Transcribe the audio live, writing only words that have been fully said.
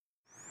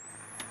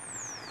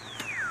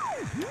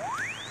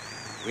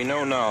We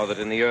know now that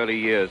in the early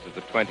years of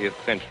the 20th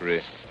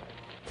century,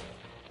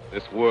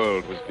 this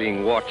world was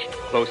being watched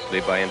closely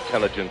by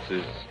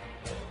intelligences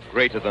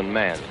greater than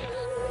man's.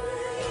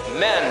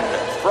 Men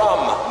from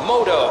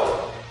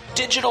Modo.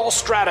 Digital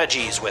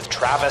Strategies with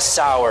Travis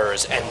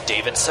Sowers and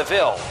David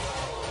Seville.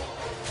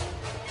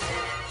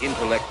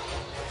 Intellects,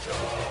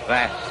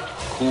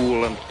 vast,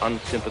 cool, and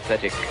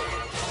unsympathetic.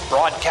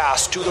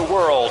 Broadcast to the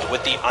world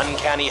with the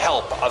uncanny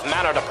help of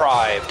Mana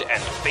Deprived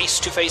and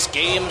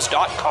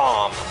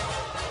FaceToFaceGames.com.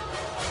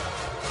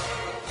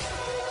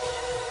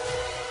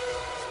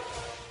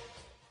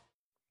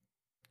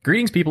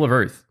 Greetings, people of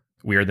Earth.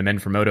 We are the Men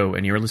from Modo,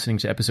 and you are listening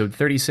to episode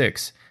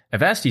 36,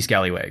 Avasti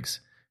Scallywags.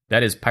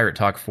 That is pirate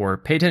talk for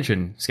Pay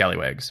Attention,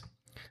 Scallywags.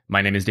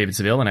 My name is David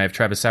Seville, and I have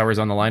Travis Sowers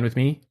on the line with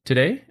me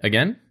today,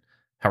 again.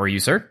 How are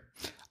you, sir?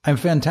 I'm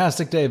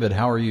fantastic, David.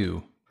 How are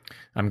you?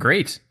 I'm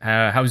great.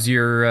 How's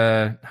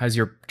your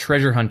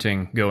treasure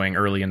hunting going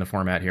early in the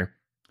format here?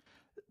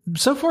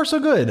 So far, so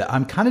good.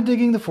 I'm kind of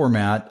digging the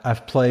format.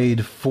 I've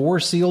played 4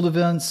 sealed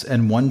events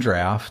and 1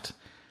 draft.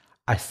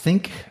 I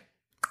think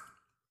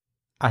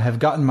I have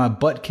gotten my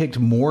butt kicked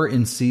more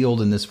in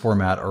sealed in this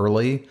format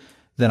early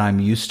than I'm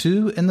used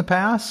to in the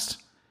past.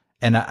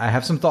 And I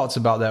have some thoughts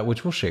about that,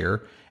 which we'll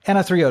share. And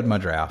I 3-0'd my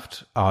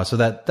draft. So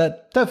that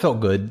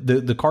felt good.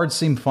 The cards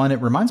seem fun. It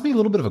reminds me a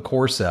little bit of a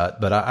core set,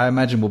 but I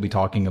imagine we'll be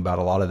talking about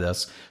a lot of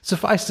this.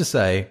 Suffice to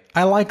say,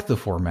 I like the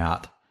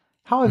format.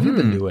 How have you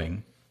been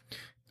doing?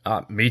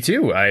 Me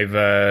too. I've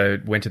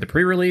went to the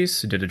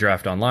pre-release, did a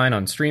draft online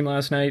on stream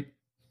last night.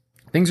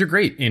 Things are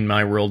great in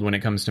my world when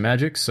it comes to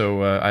Magic,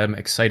 so I'm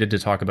excited to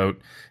talk about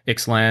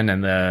Ixalan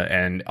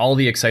and all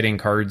the exciting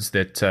cards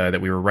that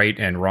we were right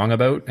and wrong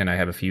about, and I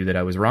have a few that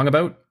I was wrong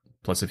about,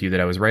 plus a few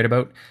that I was right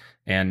about,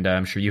 and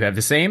I'm sure you have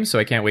the same, so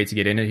I can't wait to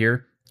get in it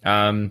here.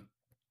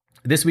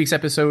 This week's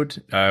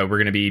episode, we're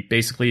going to be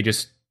basically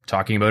just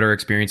talking about our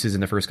experiences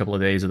in the first couple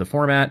of days of the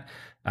format,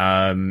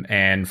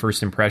 and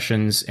first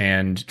impressions,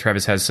 and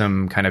Travis has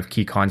some kind of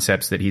key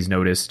concepts that he's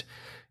noticed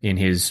in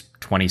his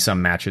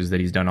 20-some matches that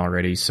he's done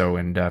already. So,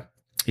 and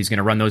he's going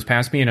to run those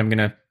past me, and I'm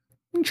going to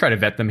try to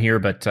vet them here.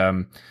 But,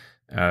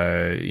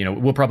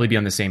 we'll probably be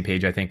on the same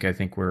page. I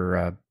think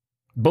we're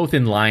both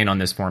in line on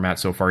this format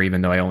so far,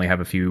 even though I only have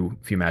a few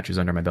matches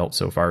under my belt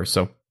so far.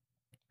 So,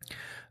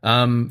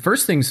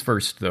 first things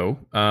first, though.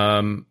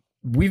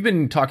 We've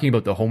been talking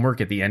about the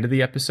homework at the end of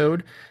the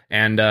episode,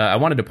 and I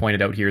wanted to point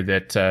it out here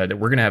that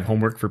we're going to have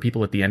homework for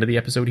people at the end of the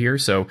episode here.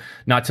 So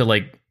not to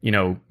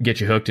get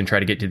you hooked and try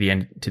to get to the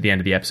end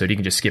of the episode. You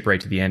can just skip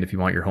right to the end if you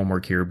want your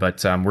homework here.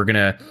 But we're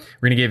gonna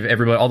give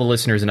everybody, all the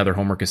listeners, another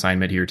homework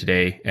assignment here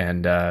today,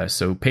 and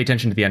so pay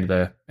attention to the end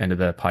of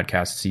the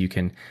podcast so you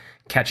can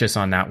catch us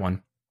on that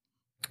one.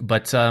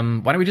 But why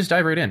don't we just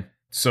dive right in?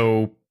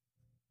 So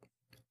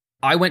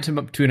I went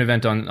to an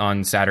event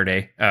on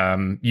Saturday.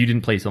 You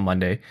didn't play till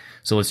Monday,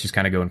 so let's just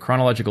kind of go in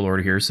chronological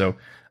order here. So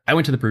I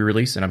went to the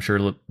pre-release, and I'm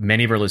sure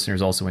many of our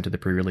listeners also went to the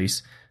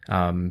pre-release.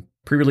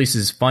 Pre-release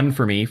is fun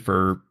for me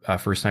for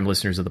first-time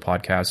listeners of the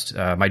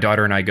podcast. My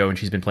daughter and I go, and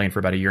she's been playing for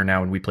about a year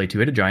now, and we play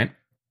Two-Headed Giant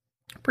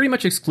pretty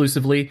much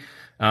exclusively.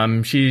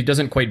 She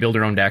doesn't quite build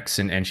her own decks,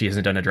 and she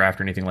hasn't done a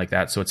draft or anything like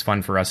that, so it's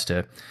fun for us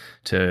to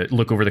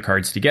look over the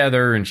cards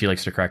together, and she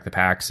likes to crack the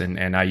packs,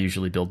 and I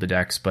usually build the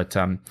decks. But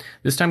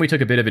this time we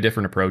took a bit of a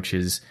different approach.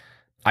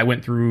 I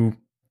went through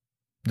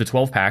the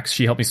 12 packs.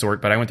 She helped me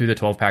sort, but I went through the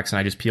 12 packs, and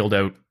I just peeled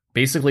out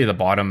basically the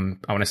bottom,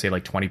 I want to say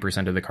like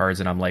 20% of the cards,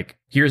 and I'm like,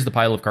 here's the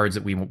pile of cards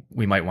that we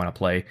might want to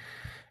play.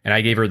 And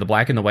I gave her the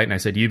black and the white, and I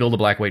said, you build a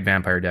black-white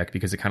vampire deck,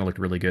 because it kind of looked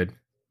really good.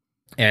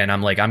 And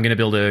I'm like, I'm going to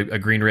build a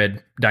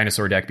green-red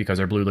dinosaur deck because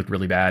our blue looked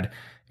really bad.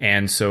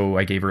 And so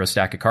I gave her a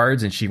stack of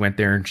cards, and she went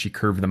there and she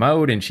curved them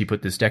out, and she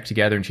put this deck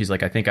together, and she's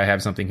like, I think I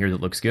have something here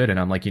that looks good. And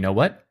I'm like, you know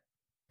what?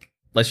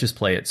 Let's just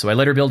play it. So I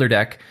let her build her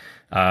deck,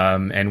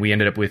 and we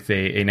ended up with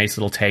a nice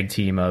little tag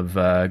team of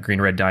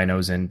green-red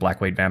dinos and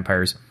black-white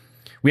vampires.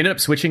 We ended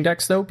up switching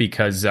decks, though,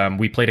 because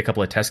we played a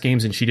couple of test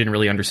games, and she didn't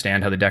really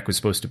understand how the deck was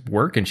supposed to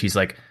work. And she's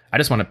like, I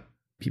just want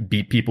to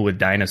beat people with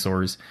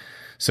dinosaurs.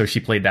 So she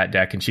played that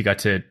deck, and she got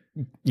to,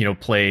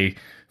 play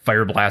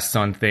fire blasts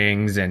on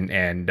things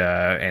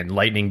and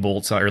lightning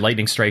bolts or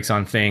lightning strikes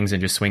on things, and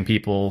just swing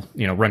people,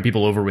 run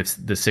people over with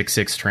the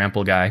 6/6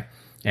 trample guy.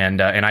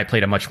 And I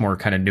played a much more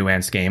kind of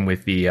nuanced game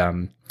with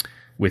the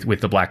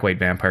with the black white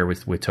vampire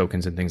with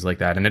tokens and things like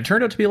that. And it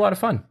turned out to be a lot of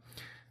fun.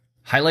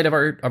 Highlight of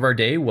our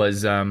day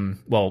was we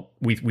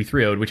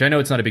 3-0'd, which I know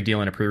it's not a big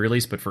deal in a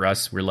pre-release, but for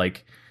us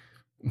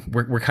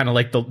we're kind of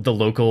like the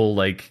local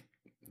like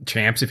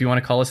champs, if you want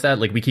to call us that.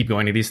 Like, we keep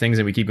going to these things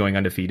and we keep going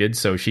undefeated.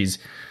 So she's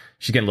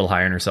getting a little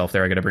higher on herself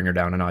there. I got to bring her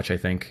down a notch, I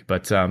think.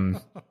 But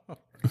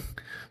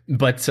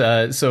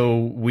so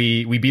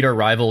we beat our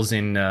rivals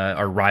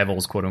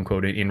quote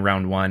unquote in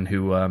round one,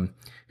 who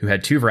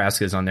had 2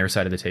 Vraskas on their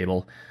side of the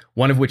table,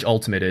 one of which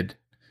ultimated.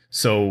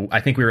 So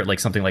I think we were at like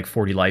something like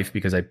 40 life,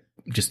 because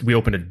we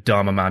opened a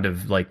dumb amount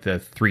of like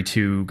the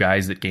 3/2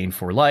 guys that gained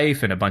 4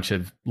 life and a bunch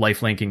of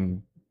life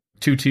linking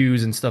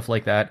 2/2s and stuff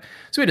like that.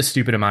 So we had a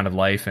stupid amount of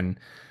life, and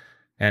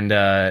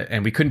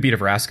and we couldn't beat a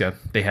Vraska.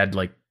 They had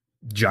like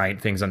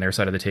giant things on their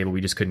side of the table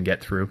we just couldn't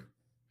get through.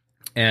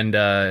 And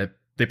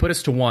they put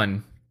us to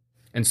 1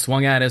 and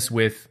swung at us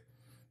with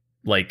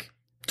like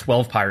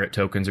 12 pirate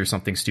tokens or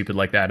something stupid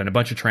like that and a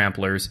bunch of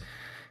tramplers.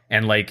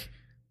 And like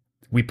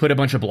we put a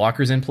bunch of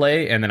blockers in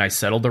play, and then I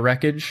settled the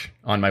wreckage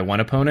on my one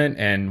opponent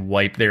and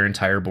wiped their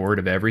entire board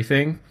of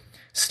everything.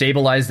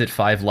 Stabilized at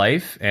 5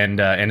 life and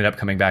ended up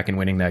coming back and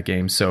winning that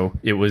game. So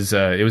it was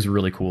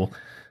really cool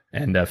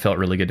and felt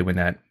really good to win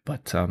that.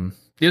 But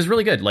it was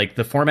really good. Like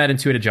the format in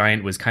Two-Headed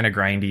Giant was kind of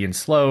grindy and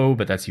slow,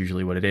 but that's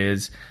usually what it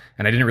is.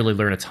 And I didn't really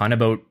learn a ton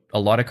about a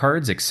lot of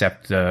cards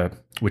except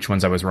which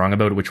ones I was wrong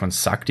about, which ones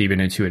sucked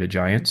even in Two-Headed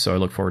Giant. So I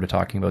look forward to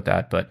talking about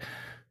that. But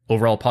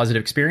overall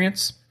positive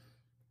experience.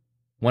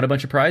 Won a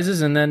bunch of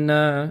prizes, and then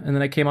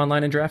I came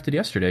online and drafted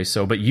yesterday.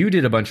 So, but you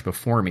did a bunch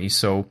before me.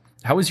 So,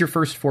 how was your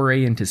first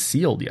foray into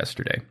Sealed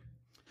yesterday?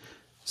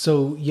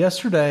 So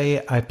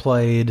yesterday I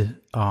played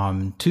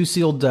 2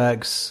 Sealed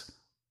decks,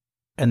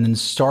 and then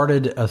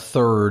started a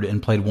third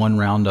and played 1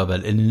 round of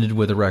it, and ended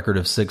with a record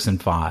of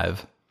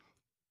 6-5,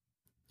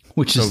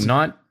 which is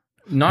not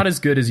as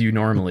good as you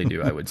normally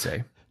do, I would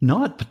say.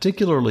 Not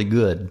particularly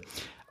good.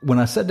 When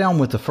I sat down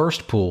with the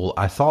first pool,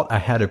 I thought I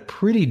had a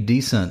pretty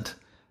decent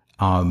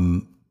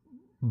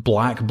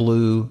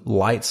black-blue,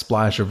 light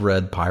splash of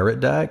red pirate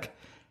deck.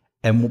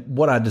 And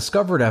what I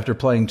discovered after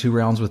playing 2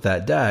 rounds with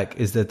that deck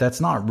is that that's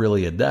not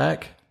really a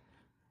deck.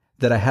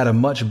 That I had a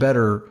much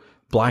better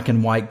black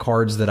and white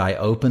cards that I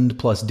opened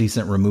plus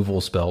decent removal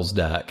spells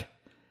deck.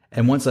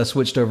 And once I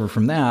switched over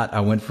from that, I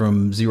went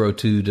from 0-2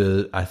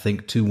 to, I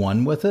think,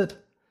 2-1 with it.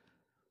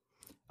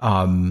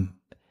 And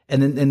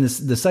then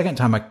the second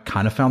time, I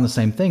kind of found the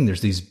same thing.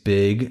 There's these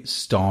big,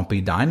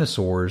 stompy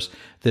dinosaurs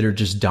that are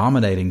just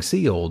dominating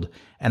Sealed.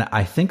 And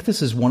I think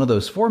this is one of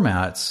those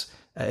formats.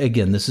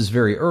 Again, this is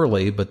very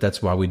early, but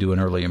that's why we do an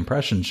early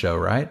impression show,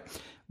 right?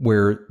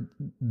 Where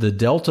the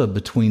delta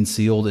between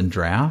Sealed and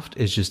Draft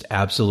is just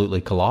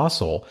absolutely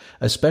colossal,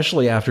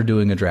 especially after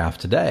doing a draft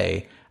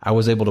today. I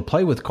was able to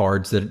play with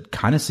cards that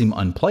kind of seem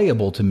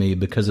unplayable to me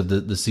because of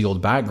the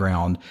Sealed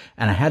background.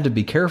 And I had to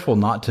be careful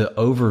not to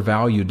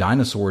overvalue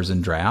dinosaurs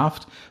in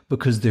Draft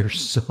because they're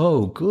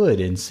so good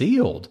in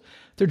Sealed.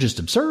 They're just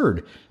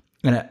absurd.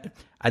 And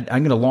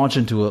I'm going to launch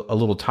into a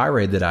little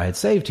tirade that I had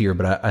saved here,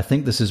 but I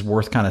think this is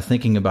worth kind of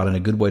thinking about in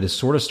a good way to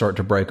sort of start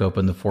to break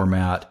open the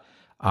format.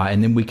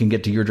 And then we can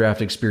get to your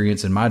draft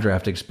experience and my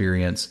draft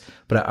experience.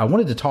 But I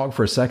wanted to talk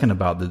for a second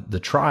about the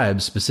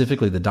tribes,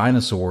 specifically the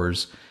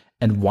dinosaurs,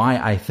 and why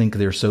I think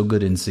they're so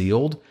good in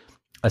Sealed.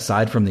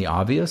 Aside from the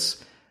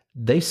obvious,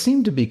 they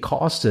seem to be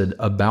costed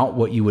about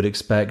what you would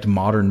expect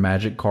modern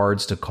Magic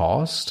cards to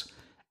cost.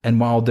 And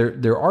while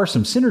there are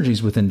some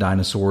synergies within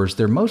dinosaurs,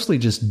 they're mostly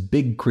just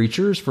big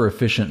creatures for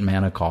efficient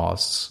mana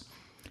costs.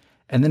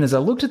 And then as I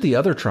looked at the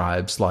other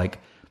tribes, like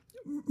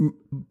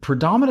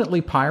predominantly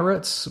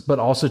pirates, but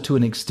also to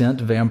an extent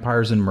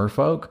vampires and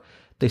merfolk,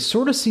 they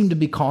sort of seem to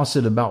be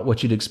costed about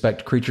what you'd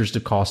expect creatures to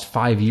cost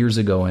 5 years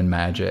ago in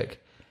Magic.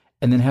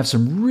 And then have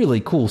some really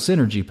cool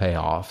synergy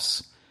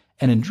payoffs.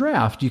 And in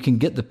Draft, you can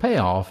get the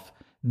payoff,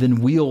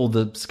 then wheel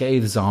the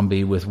Scathe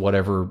zombie with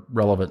whatever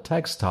relevant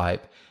text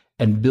type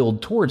and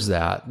build towards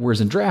that.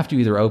 Whereas in Draft, you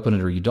either open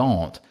it or you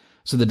don't.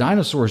 So the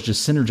dinosaurs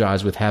just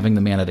synergize with having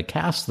the mana to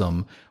cast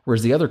them,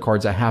 whereas the other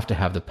cards, I have to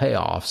have the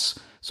payoffs.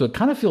 So it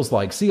kind of feels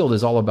like Sealed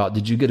is all about,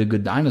 did you get a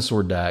good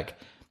dinosaur deck?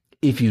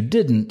 If you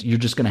didn't, you're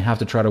just going to have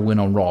to try to win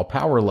on raw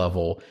power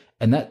level.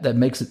 And that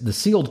makes the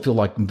Sealed feel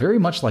like very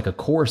much like a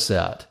core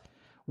set.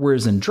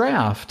 Whereas in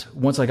Draft,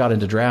 once I got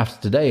into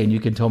Draft today, and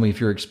you can tell me if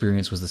your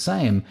experience was the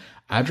same,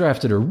 I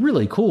drafted a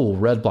really cool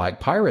red-black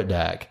pirate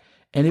deck,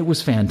 and it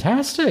was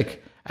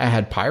fantastic. I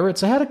had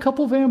pirates, I had a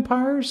couple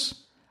vampires,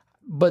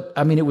 but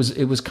I mean, it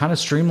was kind of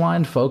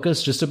streamlined,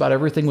 focused, just about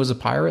everything was a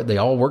pirate. They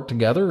all worked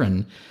together,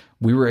 and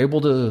we were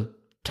able to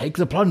take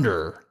the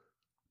plunder.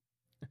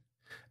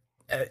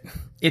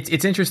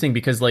 It's interesting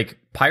because like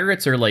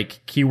pirates are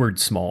like keyword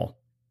small,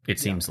 it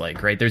seems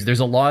like, right? There's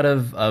a lot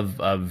of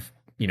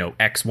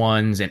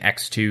X1s and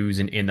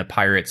X2s in the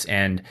pirates,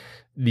 and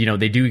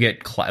they do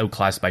get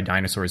outclassed by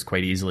dinosaurs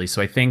quite easily.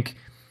 So I think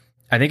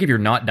if you're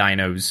not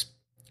dinos,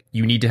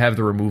 you need to have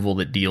the removal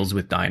that deals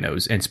with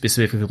dinos, and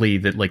specifically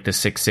the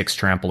 6/6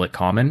 trample at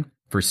common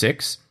for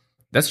 6.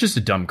 That's just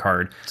a dumb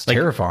card. It's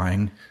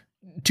terrifying.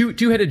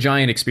 Two-headed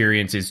giant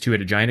experience is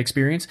two-headed giant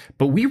experience,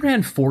 but we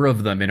ran 4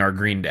 of them in our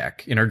green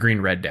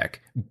red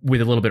deck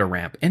with a little bit of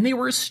ramp, and they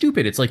were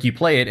stupid. It's like you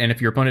play it, and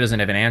if your opponent doesn't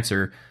have an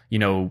answer,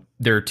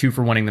 they're 2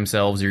 for 1ing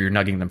themselves, or you're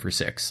nugging them for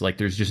 6. Like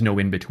there's just no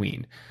in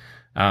between.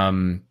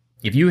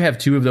 If you have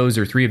 2 of those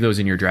or 3 of those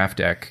in your draft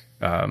deck,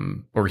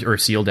 or a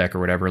seal deck or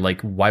whatever,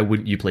 like why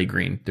wouldn't you play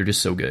green? They're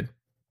just so good.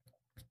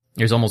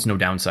 There's almost no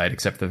downside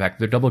except for the fact that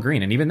they're double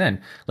green, and even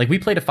then, like we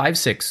played a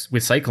 5/6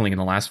 with cycling in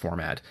the last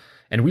format,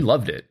 and we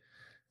loved it.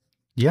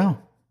 Yeah.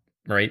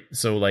 Right.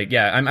 So like,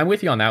 yeah, I'm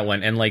with you on that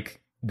one. And like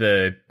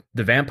the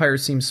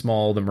vampires seem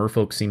small, the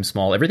merfolk seem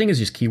small. Everything is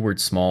just keyword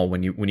small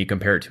when you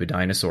compare it to a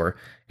dinosaur.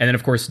 And then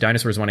of course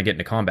dinosaurs want to get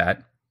into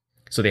combat,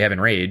 so they have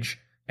enrage.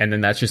 And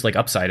then that's just like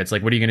upside. It's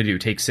like, what are you going to do?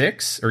 Take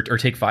 6 or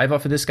take 5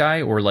 off of this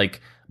guy, or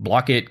like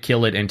block it,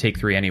 kill it, and take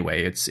 3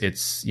 anyway.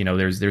 It's you know,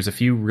 there's a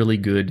few really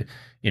good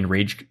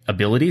enraged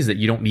abilities that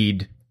you don't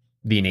need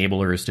the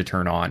enablers to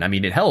turn on. I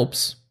mean, it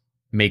helps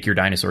make your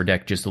dinosaur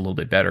deck just a little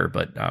bit better,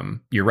 but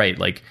you're right.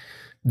 Like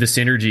the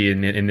synergy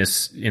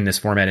in this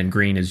format in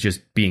green is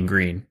just being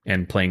green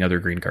and playing other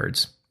green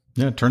cards.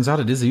 Yeah, it turns out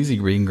it is easy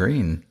being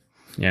green.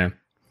 Yeah,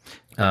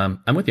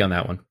 I'm with you on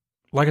that one.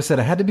 Like I said,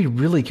 I had to be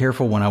really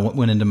careful when I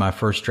went into my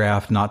first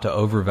draft not to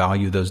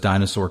overvalue those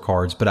dinosaur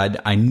cards, but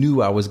I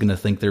knew I was going to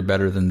think they're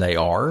better than they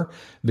are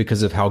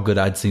because of how good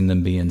I'd seen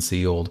them being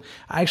sealed.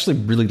 I actually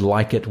really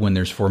like it when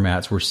there's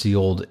formats where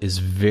sealed is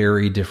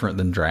very different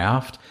than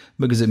draft,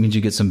 because it means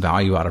you get some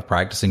value out of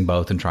practicing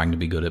both and trying to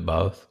be good at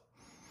both.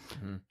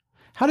 Mm-hmm.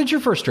 How did your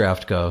first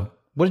draft go?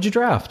 What did you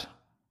draft?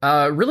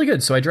 Really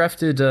good. So I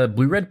drafted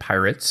Blue-Red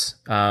Pirates.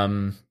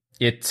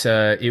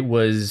 It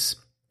was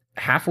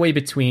halfway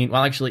between,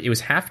 well, actually it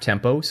was half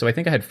tempo. So I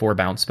think I had 4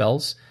 bounce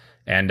spells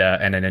and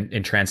an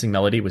entrancing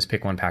melody was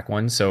pick 1, pack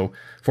 1. So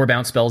 4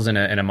 bounce spells and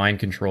a mind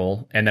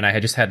control. And then I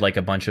had just had like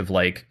a bunch of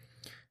like,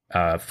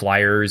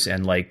 flyers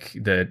and like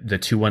the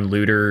 2/1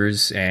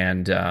 looters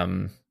and,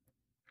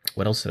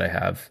 what else did I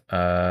have?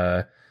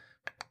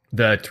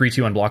 The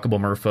 3/2 unblockable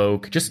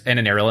merfolk, just, and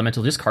an air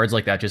elemental, just cards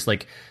like that. Just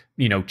like,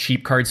 you know,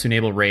 cheap cards to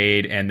enable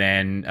raid, and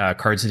then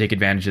cards to take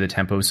advantage of the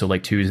tempo. So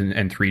like 2s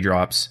and 3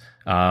 drops.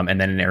 And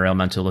then an air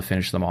elemental to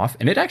finish them off.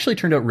 And it actually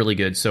turned out really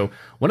good. So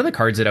one of the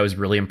cards that I was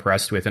really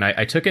impressed with, and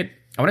I took it,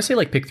 I want to say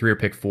like pick 3 or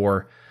pick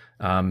 4.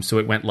 So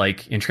it went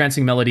like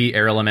entrancing melody,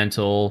 air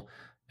elemental,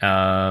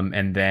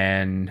 and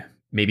then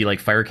maybe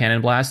like fire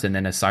cannon blast, and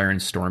then a siren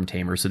storm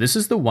tamer. So this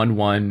is the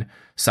 1/1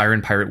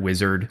 siren pirate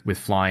wizard with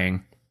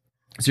flying.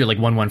 So you're like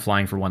 1/1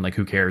 flying for 1. Like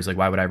who cares? Like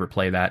why would I ever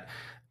play that?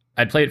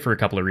 I'd play it for a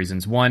couple of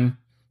reasons. One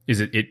is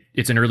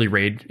it's an early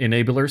raid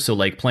enabler. So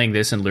like playing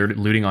this and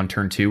looting on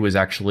turn 2 was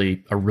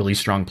actually a really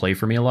strong play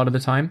for me a lot of the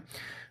time.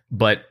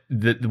 But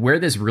where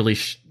this really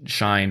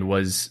shined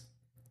was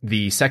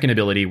the second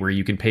ability, where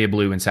you can pay a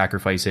blue and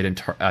sacrifice it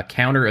and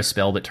counter a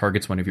spell that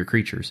targets one of your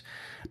creatures.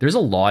 There's a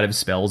lot of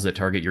spells that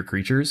target your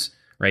creatures,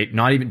 right?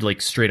 Not even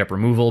like straight up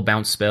removal,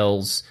 bounce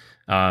spells,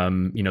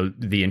 you know,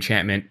 the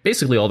enchantment,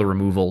 basically all the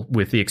removal,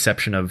 with the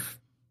exception of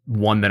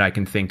one that I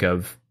can think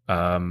of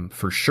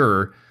for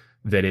sure.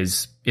 That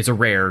is, it's a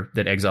rare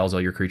that exiles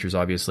all your creatures,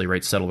 obviously,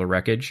 right? Settle the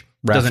Wreckage.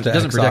 Doesn't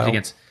protect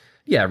against,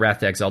 Wrath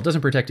to Exile. Doesn't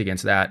protect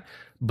against that,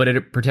 but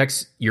it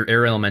protects your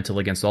air elemental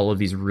against all of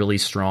these really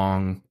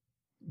strong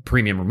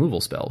premium removal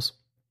spells.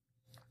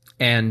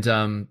 And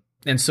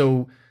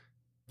so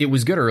it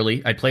was good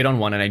early. I played on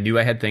 1 and I knew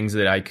I had things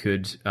that I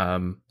could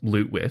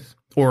loot with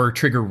or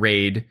trigger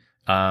raid.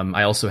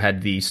 I also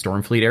had the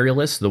Stormfleet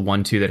Aerialist, the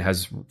 1/2 that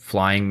has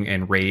flying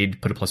and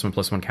raid, put a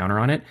 +1/+1 counter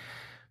on it.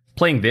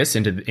 Playing this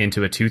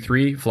into a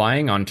 2/3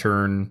 flying on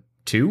turn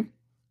 2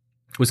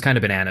 was kind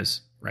of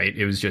bananas, right?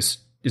 It's just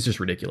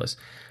ridiculous.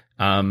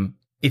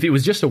 If it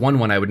was just a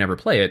 1/1, I would never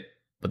play it.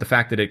 But the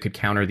fact that it could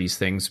counter these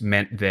things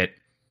meant that,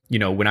 you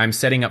know, when I'm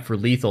setting up for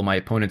lethal, my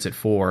opponent's at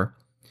 4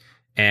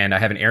 and I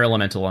have an air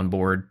elemental on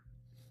board.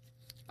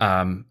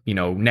 You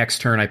know, next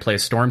turn I play a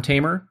Storm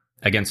Tamer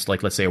against,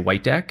 like, let's say a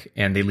white deck,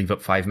 and they leave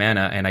up 5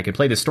 mana, and I can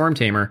play the Storm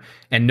Tamer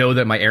and know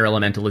that my air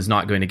elemental is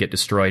not going to get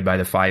destroyed by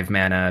the 5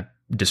 mana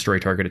destroy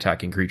target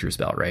attacking creature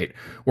spell, right?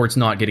 Or it's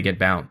not going to get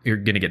you're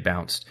going to get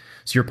bounced.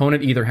 So your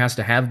opponent either has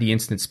to have the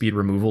instant speed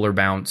removal or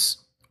bounce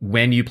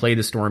when you play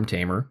the Storm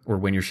Tamer, or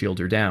when your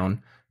shields are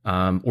down,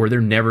 or they're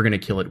never going to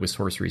kill it with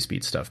sorcery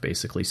speed stuff,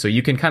 basically. So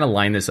you can kind of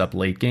line this up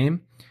late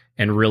game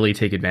and really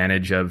take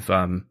advantage of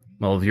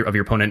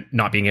your opponent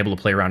not being able to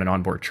play around an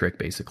onboard trick,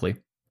 basically.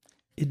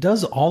 It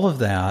does all of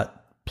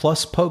that,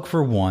 plus poke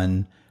for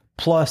 1,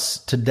 plus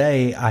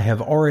today I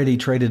have already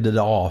traded it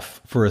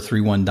off for a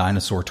 3/1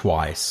 dinosaur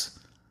twice.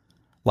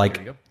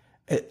 Like,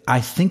 I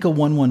think a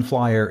 1/1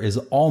 flyer is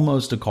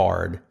almost a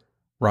card,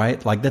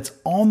 right? Like, that's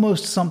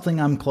almost something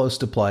I'm close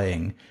to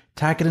playing.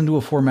 Tack it into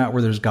a format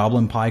where there's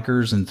Goblin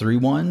Pikers and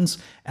 3/1s,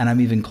 and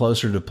I'm even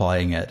closer to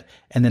playing it.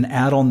 And then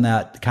add on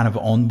that kind of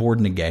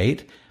onboard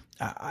negate.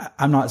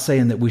 I'm not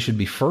saying that we should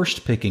be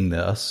first picking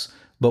this,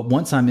 but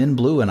once I'm in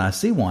blue and I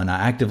see one,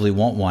 I actively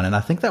want one. And I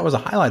think that was a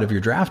highlight of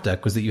your draft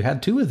deck, was that you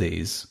had 2 of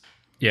these.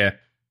 Yeah.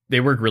 They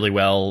work really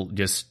well.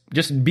 Just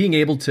being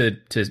able to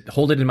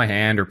hold it in my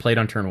hand or play it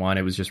on turn 1,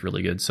 it was just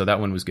really good. So that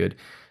one was good.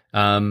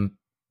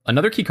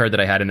 Another key card that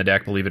I had in the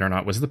deck, believe it or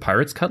not, was the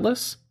Pirate's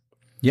Cutlass.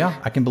 Yeah,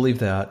 I can believe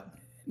that.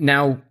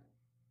 Now,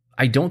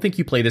 I don't think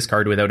you play this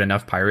card without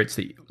enough pirates,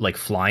 that like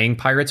flying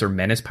pirates or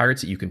menace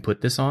pirates, that you can put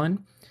this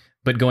on.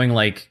 But going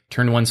like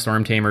turn 1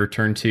 Storm Tamer,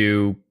 turn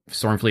 2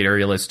 Stormfleet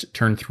Aerialist,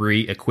 turn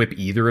 3 equip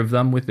either of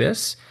them with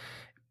this.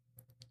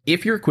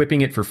 If you're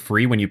equipping it for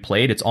free when you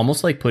play it, it's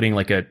almost like putting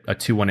like a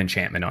 2/1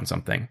 enchantment on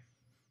something,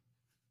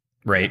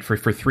 right? For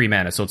 3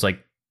 mana. So it's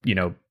like, you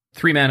know,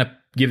 3 mana,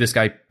 give this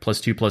guy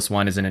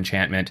 +2/+1 as an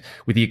enchantment,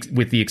 with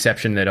the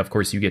exception that, of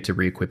course, you get to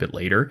re-equip it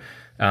later.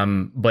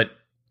 But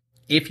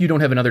if you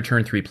don't have another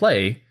turn 3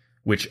 play,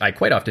 which I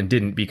quite often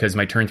didn't because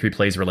my turn 3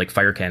 plays were like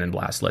Fire Cannon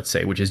Blast, let's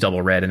say, which is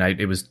double red, and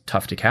it was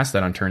tough to cast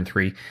that on turn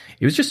 3.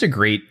 It was just a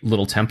great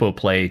little tempo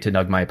play to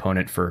nug my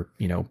opponent for,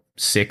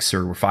 6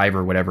 or 5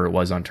 or whatever it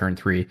was on turn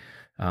 3.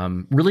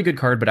 Really good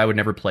card, but I would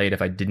never play it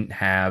if I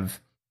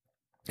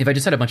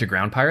just had a bunch of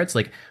ground pirates.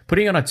 Like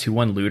putting on a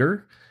 2/1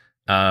 looter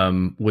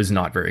was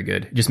not very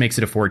good. It just makes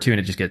it a 4/2 and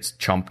it just gets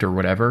chumped or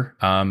whatever.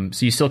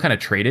 So you still kind of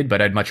traded,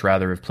 but I'd much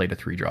rather have played a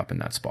 3-drop in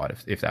that spot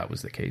if that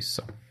was the case.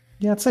 So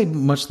yeah, I'd say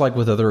much like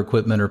with other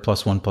equipment or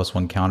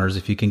 +1/+1 counters,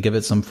 if you can give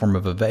it some form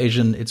of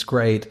evasion, it's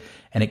great.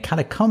 And it kind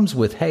of comes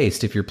with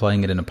haste if you're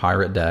playing it in a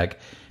pirate deck.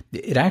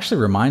 It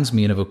actually reminds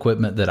me of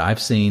equipment that I've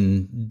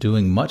seen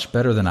doing much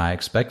better than I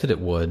expected it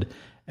would.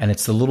 And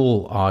it's the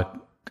little,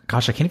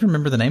 gosh, I can't even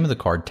remember the name of the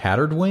card.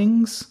 Tattered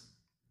Wings?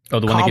 Oh,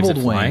 the one that gives it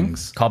flying?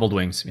 Wings. Cobbled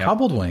Wings. Yeah.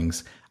 Cobbled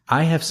Wings.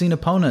 I have seen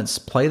opponents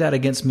play that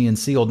against me in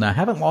Sealed. Now, I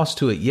haven't lost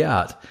to it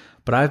yet,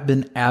 but I've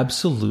been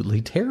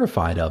absolutely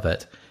terrified of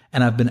it.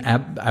 And I've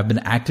been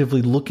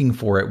actively looking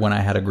for it when I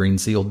had a green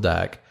Sealed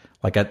deck.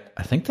 Like, I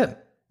think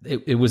that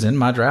it was in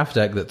my draft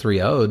deck that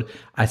 3-0'd.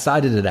 I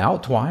sided it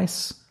out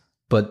twice,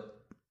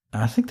 but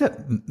I think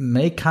that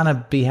may kind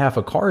of be half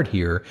a card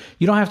here.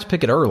 You don't have to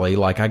pick it early.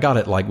 Like, I got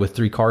it like with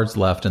 3 cards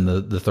left in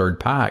the third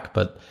pack,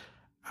 but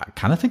I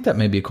kind of think that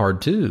may be a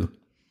card too.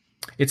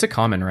 It's a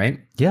common, right?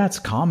 Yeah, it's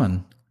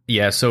common.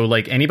 Yeah, so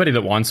like anybody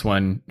that wants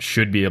one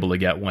should be able to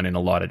get one in a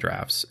lot of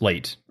drafts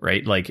late,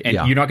 right? Like, and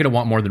you're not going to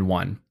want more than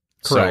one.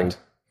 Correct. So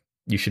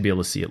you should be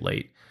able to see it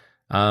late.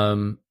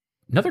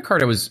 Another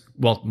card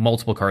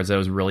multiple cards I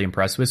was really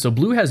impressed with. So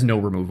blue has no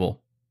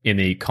removal in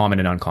the common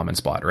and uncommon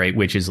spot, right?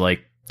 Which is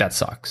like, that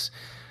sucks.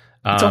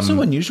 It's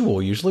also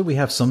unusual. Usually we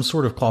have some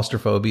sort of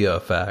claustrophobia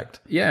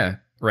effect. Yeah,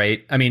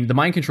 right. I mean, the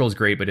mind control is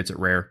great, but it's at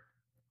rare.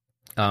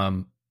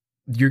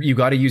 You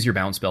got to use your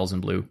bounce spells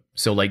in blue.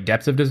 So like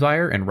Depth of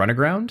Desire and Run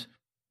Aground,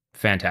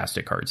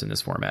 fantastic cards in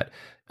this format.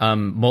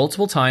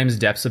 Multiple times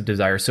Depths of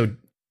Desire. So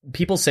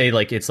people say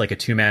like it's like a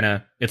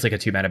 2-mana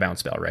bounce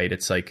spell, right?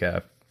 It's like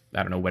I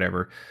don't know,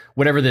 whatever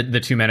the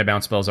 2-mana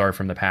bounce spells are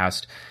from the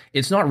past.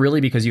 It's not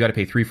really because you got to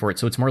pay 3 for it.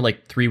 So it's more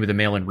like 3 with a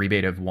mail-in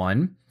rebate of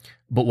 1.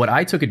 But what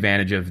I took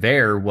advantage of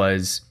there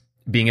was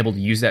being able to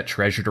use that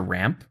treasure to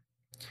ramp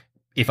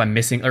if I'm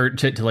missing, or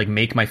to like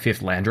make my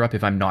 5th land drop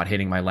if I'm not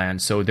hitting my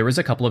land. So there was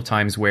a couple of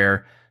times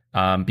where,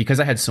 because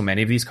I had so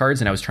many of these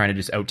cards and I was trying to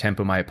just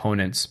out-tempo my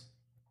opponents,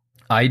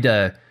 I'd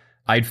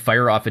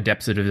fire off a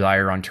Depths of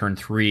Desire on turn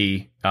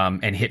 3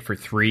 and hit for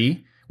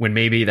 3 when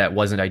maybe that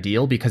wasn't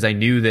ideal because I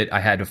knew that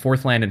I had a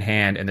 4th land in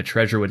hand and the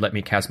treasure would let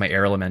me cast my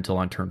Air Elemental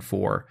on turn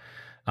 4.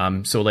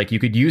 So like you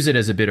could use it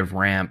as a bit of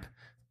ramp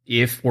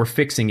or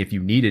fixing if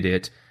you needed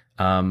it.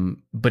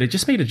 But it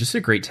just made it just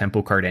a great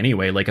tempo card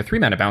anyway. Like a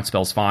 3-mana bounce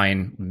spell's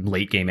fine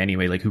late game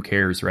anyway. Like who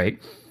cares, right?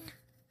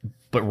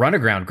 But Run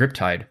Aground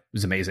Griptide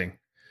was amazing.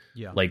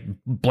 Yeah. Like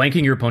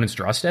blanking your opponent's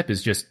draw step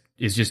is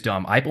just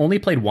dumb. I only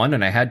played 1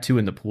 and I had 2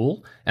 in the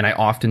pool, and I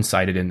often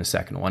sided in the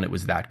second one. It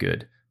was that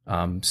good.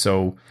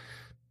 So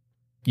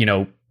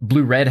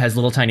blue red has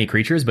little tiny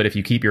creatures, but if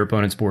you keep your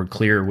opponent's board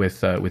clear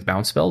with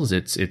bounce spells,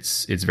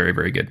 it's very,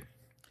 very good.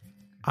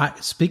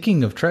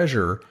 Speaking of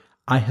treasure,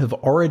 I have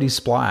already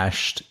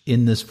splashed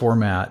in this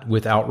format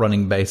without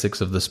running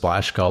basics of the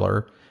splash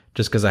color,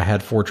 just because I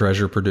had 4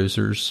 treasure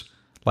producers.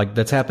 Like,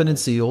 that's happened in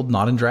Sealed,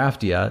 not in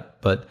draft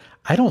yet, but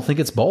I don't think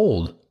it's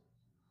bold.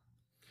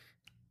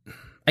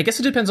 I guess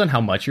it depends on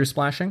how much you're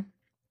splashing.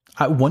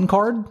 1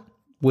 card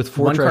with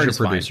 4 treasure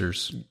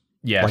producers. Fine.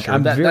 Yeah, like, sure.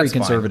 I'm very that's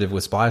conservative fine.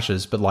 with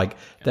splashes, but like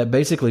that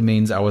basically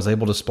means I was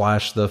able to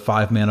splash the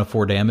 5 mana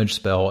 4 damage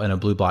spell in a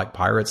blue-black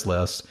pirates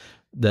list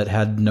that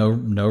had no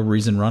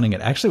reason running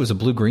it. Actually, it was a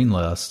blue-green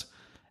list,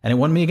 and it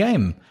won me a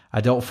game. I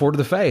dealt 4 to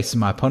the face,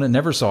 and my opponent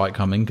never saw it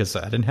coming because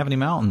I didn't have any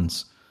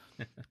mountains.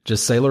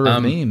 Just Sailor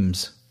of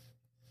Memes.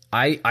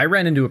 I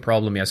ran into a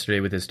problem yesterday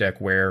with this deck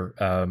where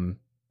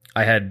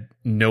I had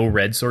no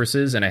red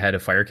sources, and I had a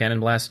Fire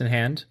Cannon Blast in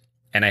hand,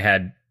 and I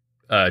had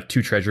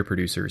 2 treasure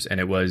producers, and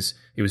it was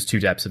 2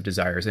 Depths of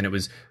Desires, and it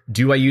was,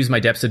 do I use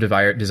my Depths of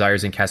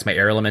Desires and cast my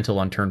Air Elemental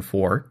on turn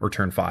 4 or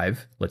turn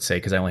 5, let's say,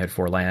 because I only had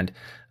 4 land,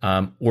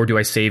 or do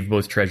I save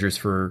both treasures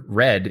for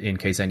red in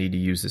case I need to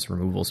use this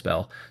removal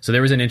spell? So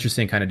there was an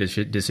interesting kind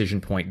of decision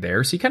point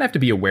there. So you kind of have to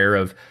be aware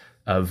of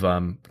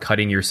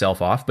cutting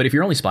yourself off. But if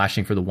you're only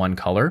splashing for the 1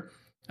 color,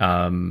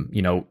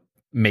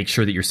 make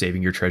sure that you're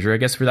saving your treasure, I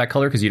guess, for that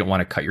color, because you don't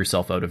want to cut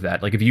yourself out of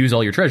that. Like if you use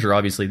all your treasure,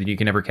 obviously, then you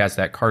can never cast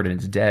that card and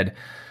it's dead.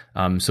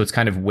 So it's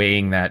kind of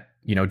weighing that,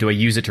 do I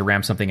use it to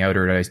ramp something out,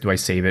 or do I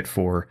save it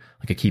for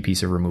like a key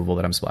piece of removal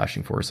that I'm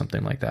splashing for or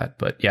something like that?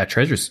 But yeah,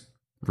 treasure's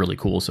really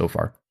cool so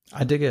far.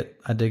 I dig it.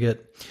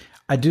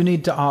 I do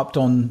need to opt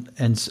on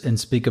and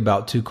speak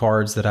about 2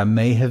 cards that I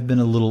may have been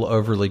a little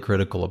overly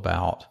critical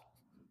about.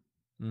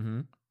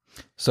 Mm-hmm.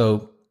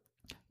 So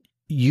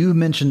you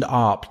mentioned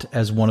opt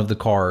as one of the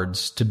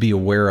cards to be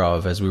aware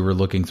of as we were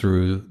looking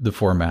through the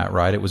format,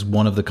 right? It was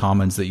one of the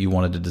commons that you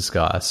wanted to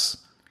discuss.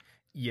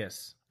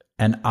 Yes.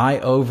 And I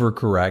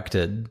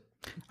overcorrected.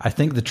 I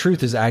think the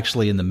truth is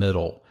actually in the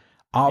middle.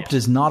 Opt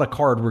is not a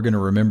card we're going to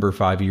remember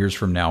 5 years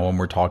from now when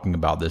we're talking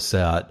about this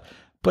set,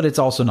 but it's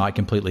also not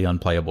completely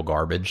unplayable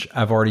garbage.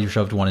 I've already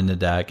shoved one in the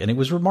deck, and it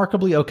was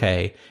remarkably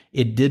okay.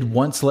 It did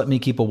once let me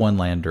keep a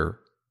one-lander,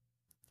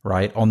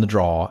 right, on the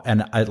draw,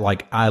 and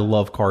I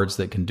love cards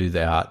that can do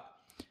that.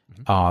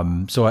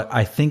 So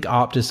I think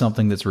Opt is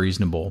something that's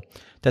reasonable.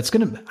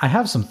 I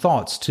have some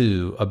thoughts,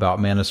 too,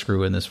 about Mana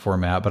Screw in this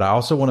format, but I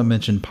also want to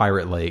mention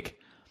Pirate Lake,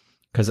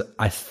 because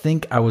I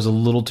think I was a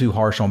little too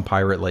harsh on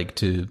Pirate Lake,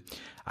 too.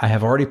 I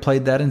have already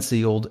played that in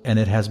Sealed, and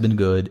it has been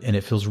good, and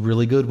it feels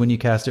really good when you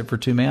cast it for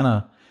 2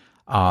 mana.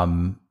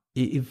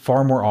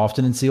 Far more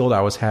often in Sealed,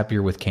 I was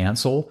happier with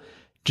Cancel.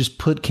 Just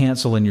put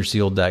Cancel in your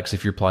Sealed decks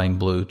if you're playing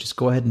blue. Just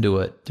go ahead and do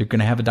it. You're going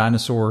to have a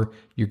dinosaur.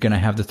 You're going to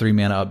have the 3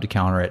 mana up to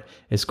counter it.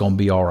 It's going to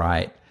be all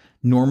right.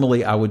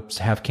 Normally, I would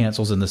have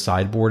Cancels in the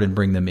sideboard and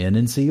bring them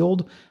in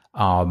Sealed.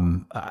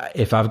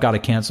 If I've got a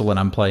Cancel and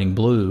I'm playing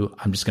blue,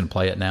 I'm just going to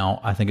play it now.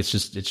 I think it's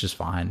just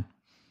fine.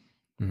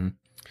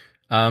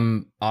 Mm-hmm.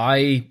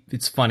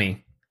 It's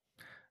funny.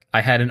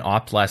 I had an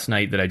Opt last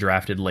night that I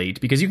drafted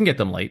late because you can get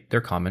them late.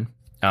 They're common.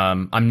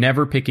 I'm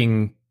never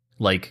picking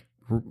like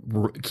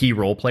key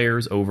role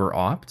players over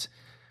Opt.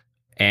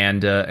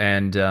 And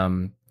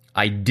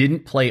I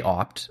didn't play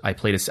Opt.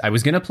 I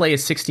was going to play a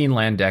 16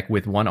 land deck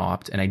with 1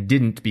 Opt, and I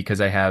didn't because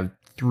I have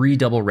 3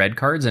 double red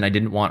cards and I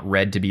didn't want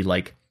red to be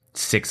like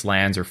 6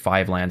 lands or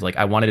 5 lands. Like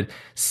I wanted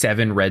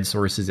 7 red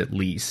sources at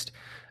least.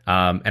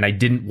 And I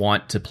didn't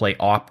want to play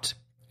Opt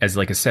as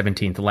like a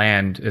 17th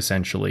land,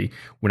 essentially,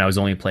 when I was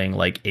only playing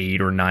like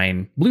 8 or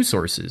 9 blue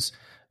sources.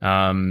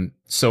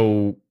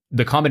 So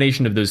the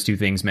combination of those two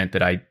things meant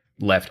that I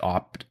left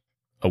Opt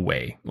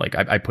away. Like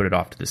I put it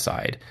off to the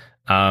side.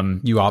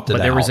 You opted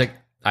out.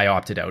 I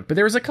opted out. But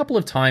there was a couple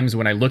of times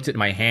when I looked at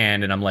my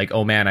hand and I'm like,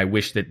 oh man, I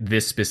wish that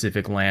this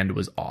specific land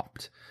was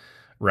Opt,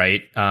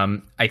 right?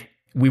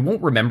 We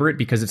won't remember it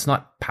because it's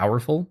not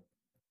powerful.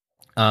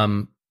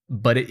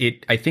 But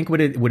I think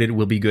what it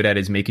will be good at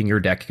is making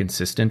your deck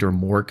consistent or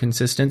more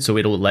consistent. So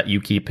it'll let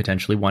you keep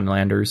potentially 1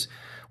 landers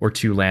or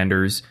 2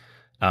 landers.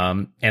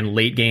 And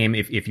late game,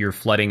 if you're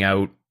flooding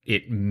out,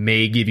 it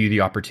may give you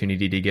the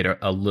opportunity to get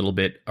a little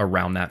bit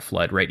around that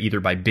flood, right? Either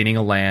by binning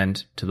a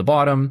land to the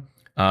bottom,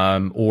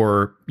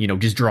 or,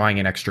 just drawing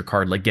an extra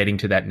card, like getting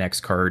to that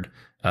next card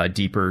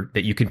deeper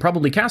that you can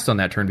probably cast on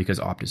that turn because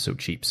Opt is so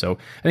cheap. So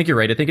I think you're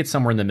right. I think it's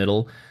somewhere in the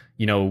middle.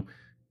 You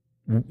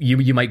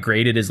might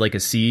grade it as like a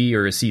C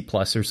or a C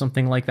plus or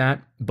something like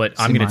that, but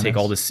I'm going to take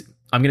all this.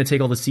 I'm going to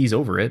take all the C's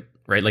over it,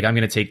 right? Like I'm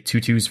going to take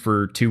 2/2s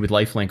for 2 with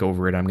lifelink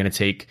over it. I'm going to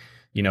take,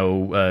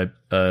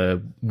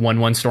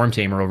 1/1 Storm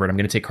Tamer over it. I'm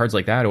going to take cards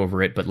like that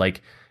over it. But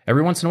like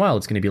every once in a while,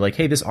 it's going to be like,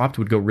 hey, this Opt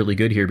would go really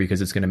good here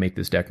because it's going to make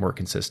this deck more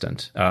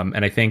consistent.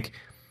 And I think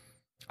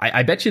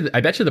I bet you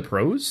the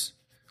pros,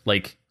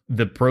 like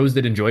the pros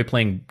that enjoy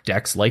playing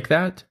decks like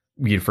that,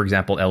 for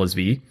example,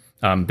 LSV,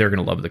 they're going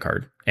to love the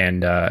card.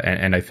 And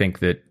I think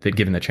that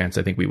given the chance,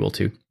 I think we will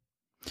too.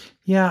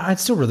 Yeah, I'd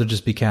still rather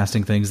just be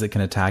casting things that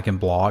can attack and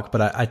block,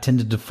 but I tend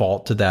to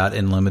default to that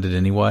in Limited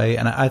anyway.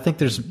 And I think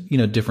there's,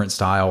 different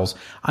styles.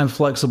 I'm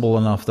flexible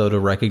enough, though, to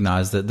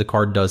recognize that the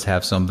card does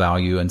have some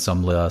value in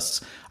some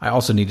lists. I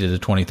also needed a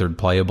 23rd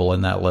playable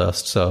in that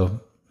list, so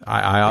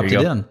I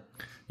opted in.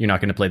 You're not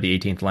going to play the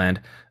 18th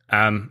land.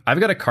 I've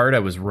got a card I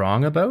was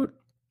wrong about,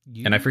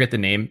 and I forget the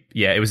name.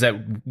 Yeah, it was that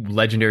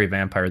legendary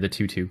vampire, the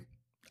 2/2.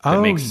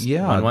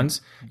 Yeah.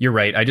 1/1s. You're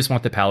right. I just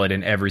want the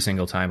Paladin every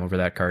single time over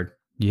that card.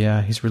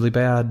 Yeah, he's really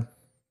bad.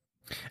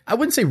 I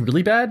wouldn't say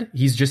really bad.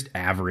 He's just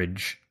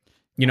average.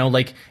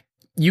 Like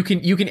you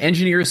can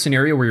engineer a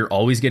scenario where you're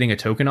always getting a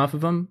token off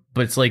of him,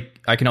 but it's like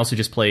I can also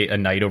just play a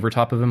knight over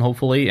top of him,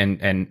 hopefully,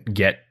 and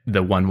get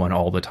the 1/1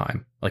 all the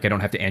time. Like I don't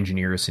have to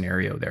engineer a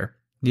scenario there.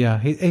 Yeah,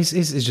 he's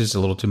just a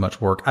little too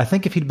much work. I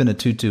think if he'd been a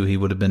 2/2, he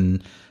would have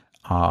been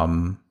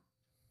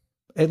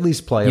at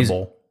least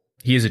playable.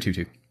 He is a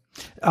 2/2.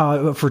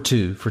 For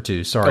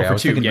two. Sorry, I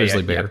was thinking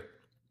Grizzly Bear.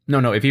 Yeah.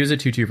 No. If he was a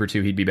 2/2 for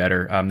 2, he'd be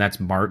better. That's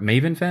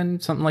Maven Fen,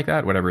 something like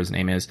that, whatever his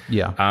name is.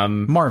 Yeah.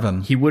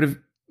 Marvin. He would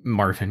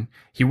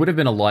have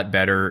been a lot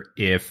better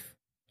if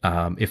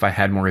I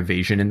had more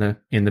evasion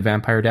in the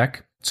vampire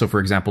deck. So, for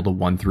example, the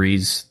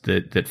 1/3s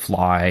that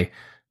fly,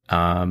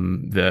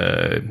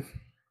 the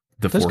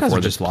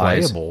 4/4 that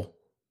flies. Playable.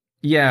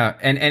 Yeah,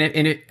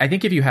 and I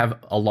think if you have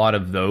a lot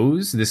of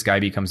those, this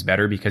guy becomes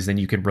better because then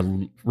you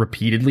can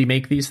repeatedly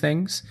make these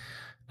things.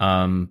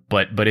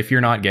 But if you're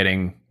not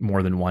getting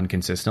more than 1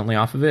 consistently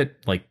off of it,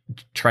 like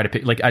try to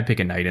pick, like I'd pick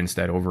a knight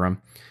instead over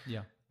him.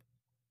 Yeah.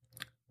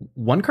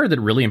 One card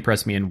that really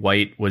impressed me in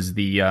white was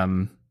the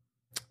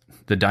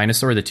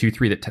dinosaur, the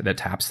 2/3 that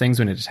taps things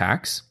when it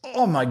attacks.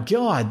 Oh my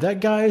god,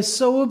 that guy is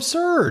so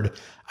absurd.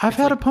 I've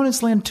had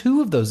opponents land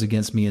 2 of those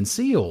against me in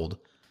Sealed.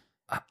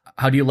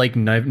 How do you like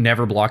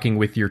never blocking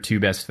with your 2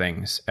 best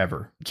things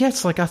ever? Yeah,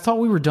 it's like I thought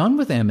we were done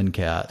with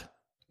Amonkhet.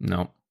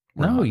 No,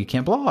 you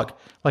can't block.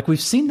 Like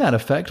we've seen that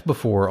effect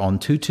before on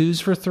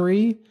 2/2s for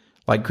 3,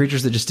 like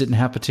creatures that just didn't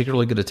have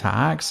particularly good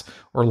attacks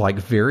or like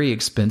very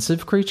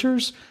expensive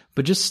creatures,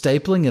 but just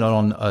stapling it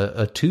on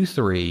a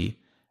 2/3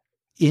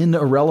 in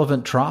a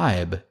relevant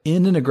tribe,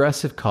 in an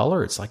aggressive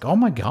color. It's like, oh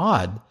my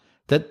God,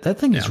 that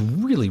thing is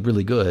really,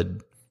 really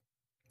good.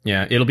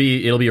 Yeah, it'll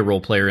be a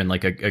role player in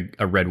like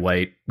a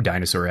red-white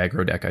dinosaur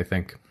aggro deck, I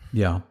think.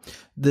 Yeah.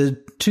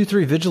 The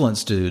 2/3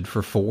 vigilance dude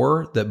for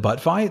 4 that butt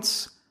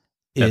fights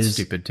That's is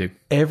stupid too.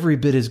 every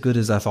bit as good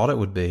as I thought it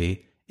would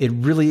be. It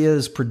really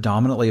is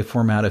predominantly a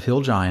format of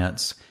hill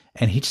giants,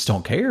 and he just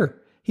don't care.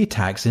 He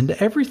attacks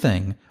into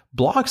everything,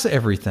 blocks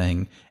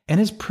everything, and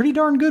is pretty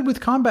darn good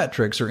with combat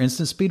tricks or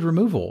instant speed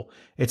removal.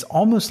 It's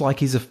almost like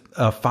he's a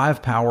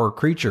 5-power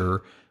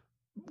creature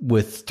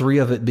with 3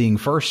 of it being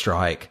first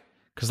strike.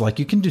 Because like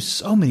you can do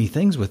so many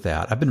things with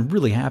that. I've been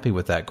really happy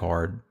with that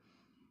card.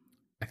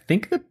 I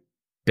think the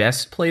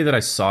best play that I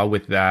saw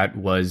with that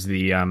was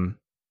the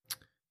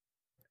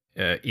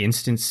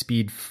instant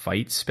speed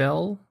fight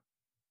spell,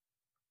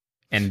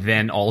 and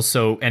then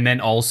also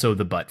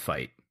the butt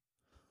fight.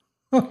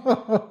 And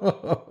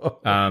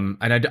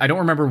I don't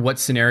remember what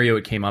scenario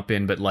it came up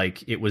in, but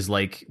like it was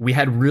like we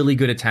had really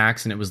good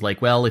attacks, and it was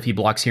like, well, if he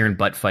blocks here and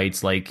butt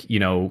fights, like, you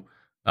know,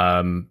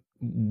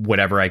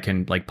 whatever, I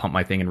can like pump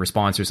my thing in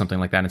response or something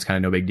like that, and it's kind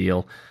of no big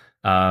deal.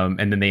 And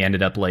then they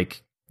ended up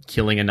like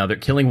killing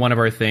one of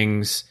our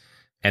things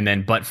and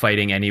then butt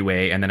fighting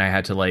anyway, and then I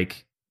had to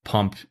like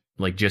pump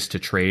like just to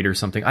trade or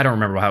something. I don't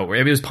remember how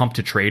it was, pump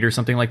to trade or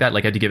something like that.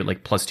 Like I had to give it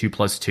like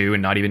 +2/+2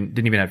 and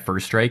didn't even have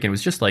first strike, and it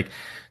was just like,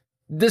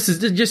 this is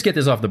just get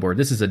this off the board.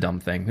 This is a dumb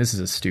thing. This is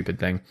a stupid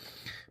thing.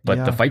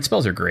 But the fight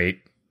spells are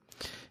great.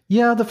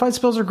 Yeah, the fight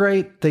spells are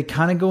great. They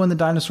kind of go in the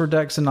dinosaur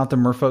decks and not the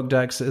merfolk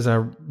decks, as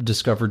I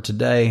discovered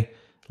today.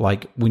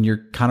 Like when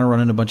you're kind of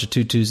running a bunch of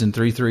 2/2s and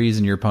 3/3s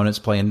and your opponent's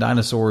playing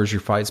dinosaurs,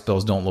 your fight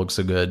spells don't look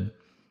so good.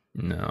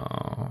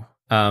 No.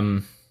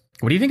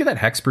 What do you think of that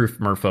hexproof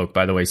merfolk,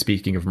 by the way,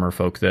 speaking of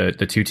merfolk, the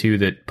 2/2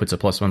 that puts a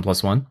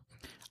 +1/+1?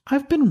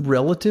 I've been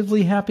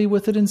relatively happy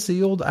with it in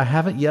sealed. I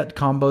haven't yet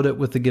comboed it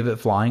with the Give It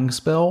Flying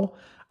spell.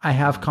 I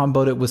have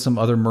comboed it with some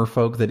other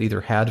merfolk that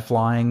either had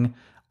flying.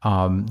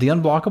 The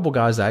unblockable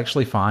guy is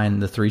actually fine.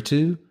 The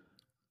 3/2.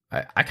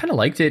 I kind of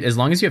liked it as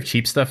long as you have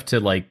cheap stuff to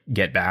like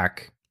get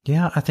back.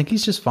 Yeah, I think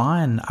he's just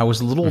fine. I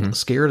was a little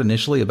scared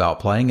initially about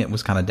playing it,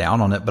 was kind of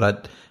down on it,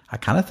 but I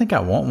kind of think I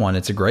want one.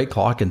 It's a great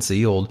clock and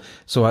sealed.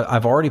 So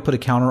I've already put a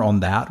counter on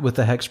that with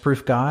the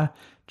hexproof guy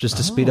just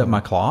to speed up my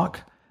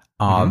clock.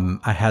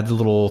 I had the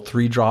little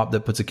 3-drop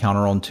that puts a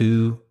counter on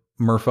 2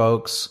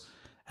 merfolks,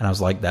 and I was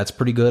like, that's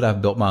pretty good.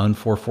 I've built my own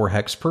 4/4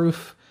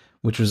 hexproof,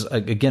 which was,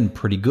 again,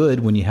 pretty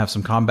good when you have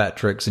some combat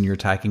tricks and you're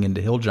attacking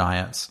into hill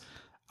giants.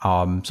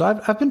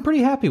 So I've been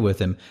pretty happy with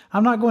him.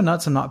 I'm not going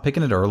nuts. I'm not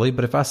picking it early,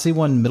 but if I see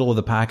one middle of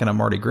the pack and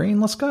I'm already green,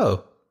 let's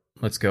go.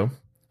 Let's go.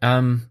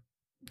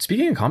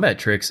 Speaking of combat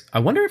tricks, I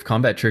wonder if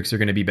combat tricks are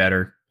going to be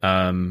better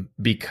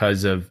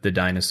because of the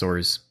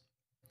dinosaurs.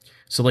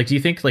 So like, do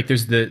you think like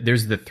there's the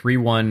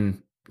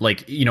 3/1,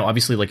 like, you know,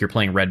 obviously like you're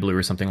playing red blue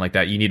or something like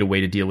that, you need a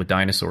way to deal with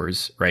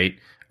dinosaurs, right?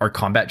 Are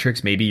combat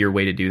tricks maybe your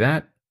way to do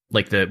that?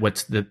 Like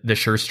the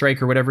sure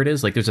strike or whatever it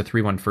is, like there's a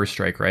 3/1 first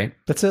strike, right?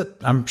 That's it.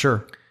 I'm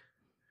sure.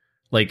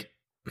 Like,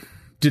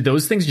 did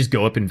those things just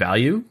go up in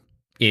value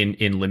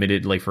in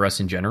limited, like for us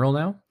in general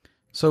now?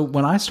 So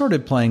when I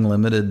started playing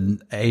limited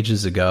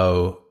ages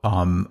ago,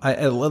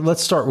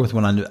 let's start with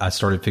when I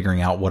started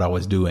figuring out what I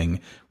was doing,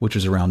 which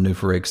was around New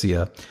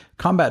Phyrexia.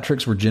 Combat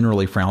tricks were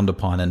generally frowned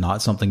upon and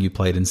not something you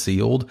played in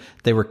sealed.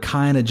 They were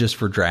kind of just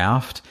for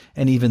draft.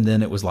 And even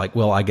then it was like,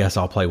 well, I guess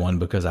I'll play one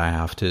because I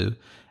have to.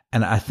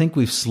 And I think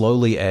we've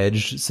slowly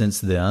edged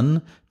since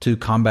then to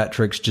combat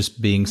tricks just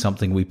being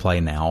something we play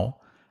now.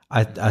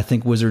 I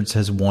think Wizards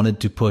has wanted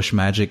to push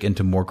Magic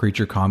into more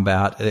creature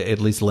combat, at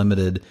least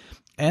limited,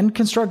 and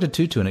constructed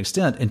to an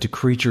extent, into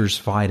creatures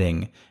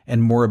fighting,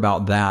 and more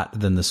about that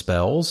than the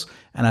spells.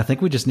 And I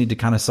think we just need to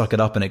kind of suck it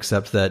up and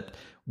accept that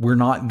we're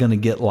not going to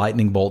get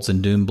lightning bolts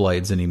and doom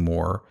blades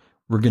anymore.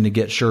 We're going to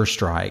get Sure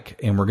Strike,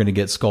 and we're going to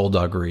get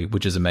Skullduggery,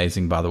 which is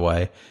amazing, by the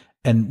way.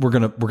 And we're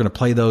gonna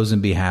play those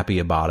and be happy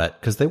about it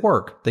because they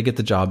work. They get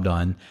the job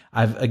done.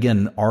 I've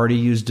again already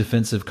used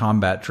defensive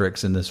combat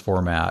tricks in this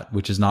format,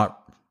 which is not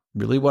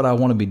really what I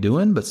want to be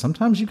doing, but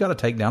sometimes you got to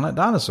take down that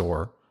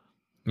dinosaur.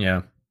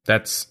 Yeah,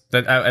 that's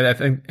that. I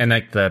think, and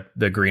like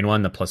the green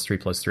one, the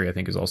 +3/+3, I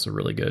think is also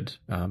really good.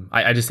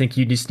 I just think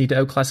you just need to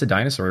outclass a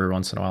dinosaur every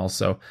once in a while.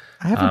 So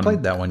I haven't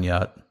played that one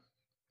yet.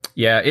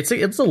 Yeah, it's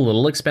a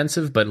little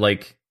expensive, but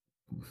like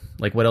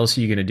what else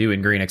are you gonna do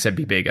in green except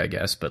be big, I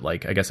guess? But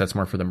like I guess that's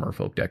more for the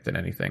Merfolk deck than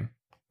anything.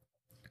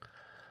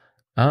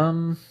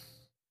 What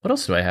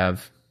else do I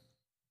have?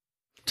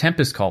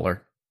 Tempest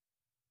Caller.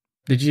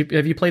 Have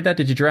you played that?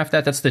 Did you draft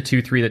that? That's the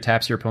 2/3 that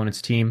taps your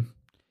opponent's team.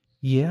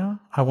 Yeah,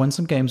 I won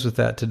some games with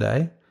that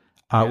today.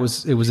 It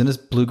was in his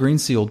blue-green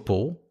sealed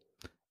pool,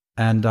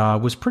 and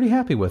was pretty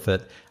happy with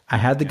it. I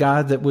had the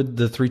guy that would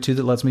the 3/2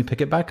 that lets me pick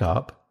it back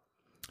up.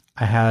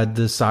 I had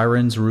the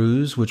Siren's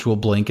Ruse, which will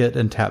blink it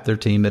and tap their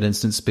team at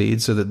instant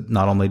speed, so that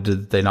not only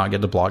did they not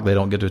get to block, they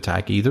don't get to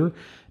attack either.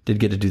 Did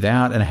get to do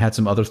that, and I had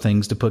some other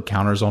things to put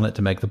counters on it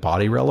to make the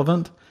body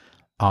relevant.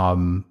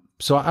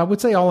 So I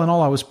would say all in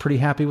all, I was pretty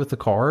happy with the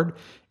card.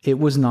 It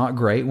was not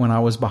great when I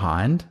was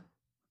behind.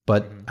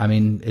 But I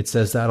mean, it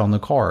says that on the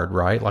card,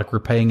 right? Like we're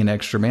paying an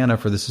extra mana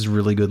for this is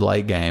really good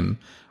late game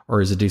or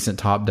is a decent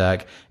top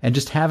deck. And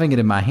just having it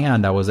in my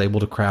hand, I was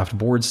able to craft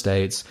board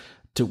states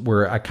to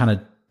where I kind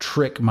of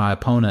trick my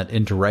opponent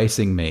into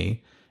racing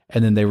me.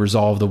 And then they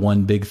resolve the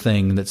one big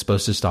thing that's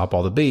supposed to stop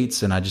all the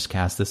beats. And I just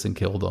cast this and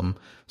kill them.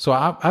 So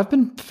I've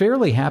been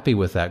fairly happy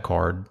with that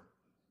card.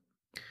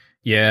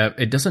 Yeah,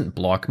 it doesn't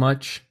block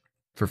much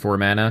for 4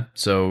 mana.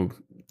 So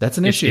that's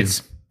an issue.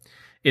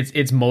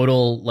 It's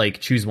modal, like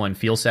choose one,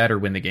 feel sad or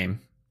win the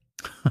game.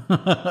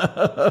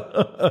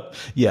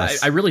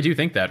 Yes. I really do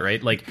think that,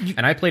 right? Like,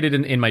 and I played it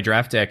in my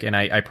draft deck, and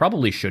I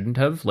probably shouldn't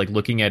have. Like,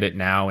 looking at it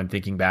now and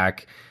thinking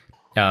back,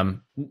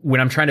 when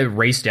I'm trying to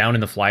race down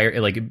in the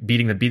flyer, like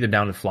beat them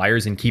down with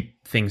flyers and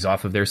keep things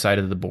off of their side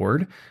of the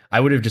board, I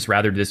would have just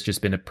rather this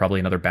just been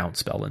probably another bounce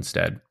spell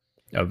instead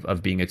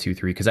of being a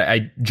 2/3. Because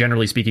I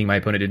generally speaking, my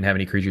opponent didn't have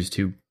any creatures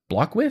to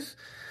block with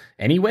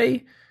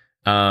anyway.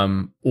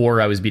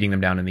 Or I was beating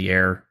them down in the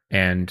air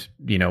and,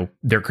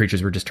 their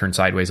creatures were just turned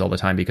sideways all the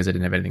time because I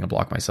didn't have anything to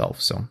block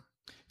myself. So,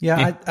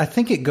 yeah, I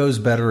think it goes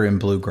better in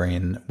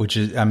blue-green, which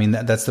is, I mean,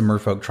 that's the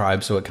Merfolk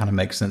tribe, so it kind of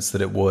makes sense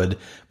that it would.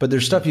 But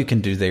there's stuff you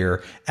can do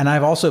there. And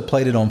I've also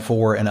played it on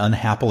 4 and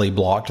unhappily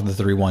blocked the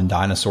 3/1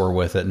 dinosaur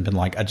with it and been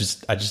like, I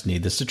just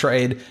need this to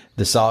trade.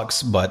 This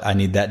sucks, but I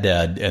need that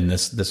dead, and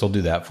this will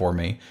do that for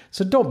me.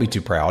 So don't be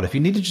too proud. If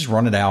you need to just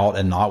run it out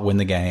and not win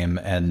the game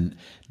and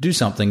do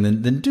something,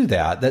 then do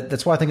that.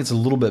 That's why I think it's a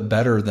little bit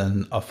better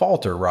than a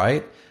Falter,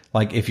 right?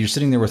 Like if you're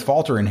sitting there with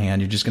Falter in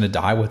hand, you're just going to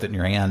die with it in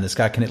your hand. This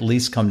guy can at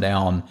least come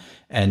down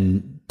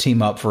and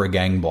team up for a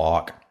gang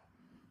block.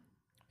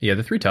 Yeah,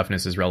 the 3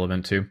 toughness is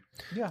relevant too.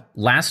 Yeah.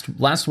 Last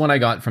one I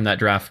got from that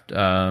draft,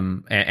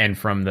 and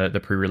from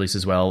the pre-release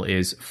as well,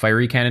 is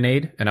Fiery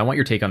Cannonade, and I want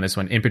your take on this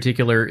one. In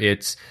particular,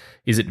 is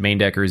it main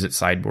deck or is it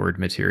sideboard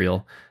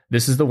material?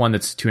 This is the one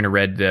that's 2 and a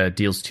red,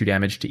 deals 2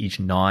 damage to each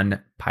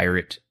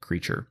non-pirate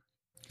creature.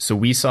 So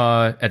we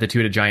saw at the 2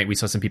 at a giant, we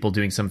saw some people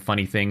doing some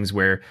funny things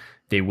where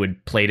they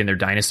would play it in their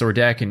dinosaur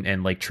deck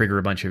and like trigger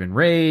a bunch of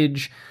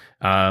enrage.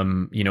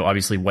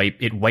 Obviously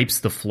wipes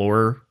the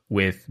floor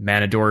with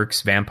mana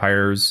dorks,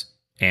 vampires,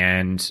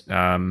 and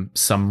some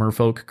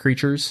merfolk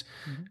creatures.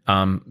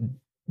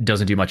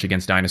 Doesn't do much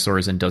against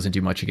dinosaurs and doesn't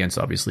do much against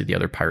obviously the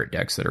other pirate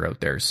decks that are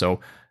out there. So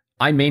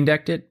I main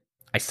decked it.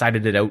 I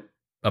sided it out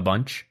a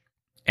bunch.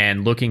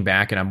 And looking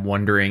back, and I'm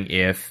wondering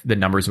if the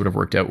numbers would have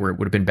worked out where it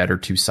would have been better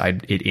to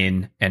side it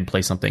in and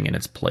play something in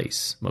its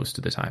place most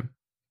of the time.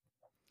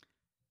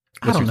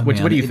 What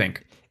do you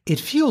think?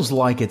 It feels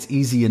like it's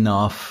easy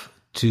enough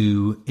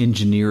to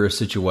engineer a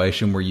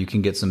situation where you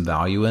can get some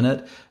value in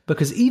it.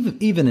 Because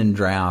even in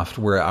draft,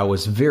 where I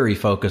was very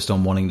focused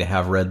on wanting to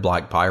have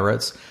red-black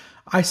pirates,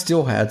 I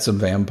still had some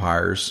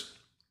vampires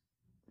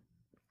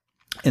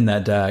in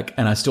that deck,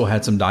 and I still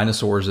had some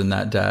dinosaurs in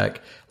that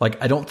deck.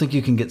 Like, I don't think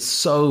you can get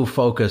so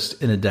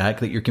focused in a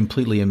deck that you're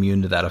completely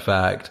immune to that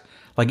effect.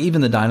 Like,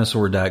 even the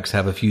dinosaur decks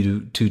have a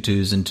few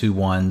 2/2s and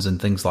 2/1s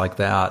and things like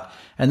that,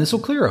 and this will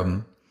clear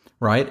them,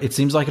 right? It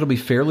seems like it'll be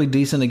fairly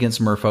decent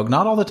against merfolk.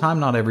 Not all the time,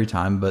 not every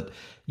time, but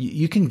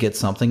you can get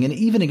something. And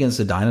even against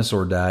a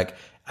dinosaur deck,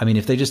 I mean,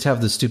 if they just have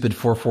the stupid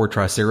 4/4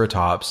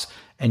 Triceratops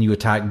and you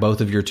attack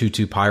both of your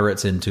 2/2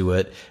 pirates into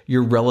it,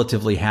 you're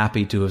relatively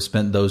happy to have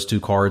spent those 2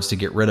 cards to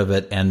get rid of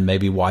it and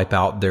maybe wipe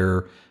out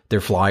their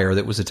flyer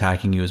that was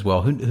attacking you as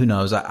well. Who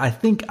knows? I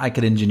think I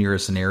could engineer a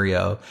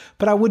scenario,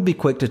 but I would be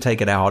quick to take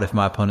it out if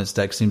my opponent's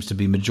deck seems to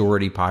be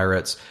majority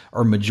pirates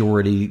or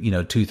majority,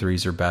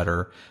 2/3s or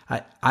better.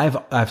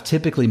 I've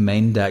typically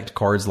main decked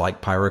cards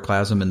like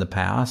Pyroclasm in the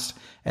past,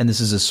 and this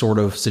is a sort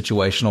of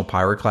situational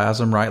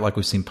Pyroclasm, right? Like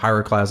we've seen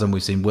Pyroclasm,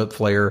 we've seen Whip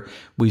Flare,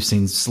 we've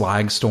seen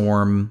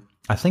Slagstorm.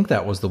 I think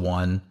that was the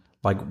one,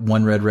 like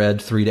 1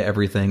 red, 3 to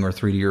everything or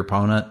 3 to your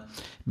opponent.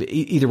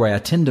 Either way, I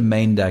tend to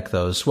main deck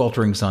those,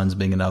 Sweltering Suns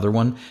being another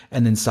one,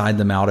 and then side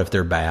them out if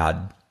they're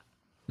bad.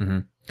 Mm-hmm.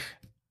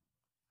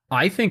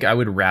 I think I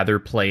would rather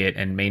play it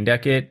and main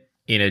deck it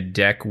in a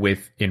deck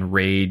with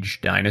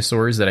enraged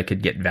dinosaurs that I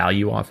could get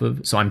value off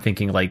of. So I'm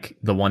thinking like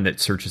the one that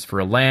searches for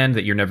a land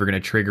that you're never going to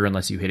trigger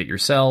unless you hit it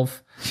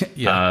yourself.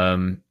 Yeah.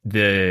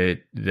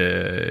 The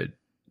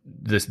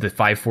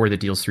 5/4 that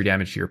deals 3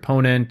 damage to your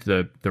opponent,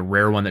 the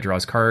rare one that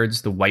draws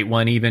cards, the white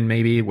one even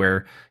maybe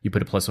where you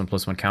put a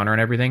 +1/+1 counter on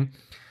everything.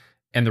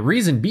 And the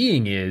reason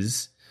being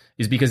is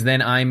because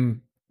then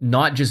I'm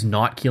not just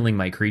not killing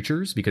my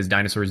creatures, because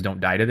dinosaurs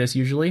don't die to this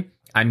usually.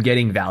 I'm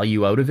getting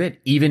value out of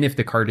it, even if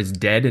the card is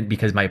dead, and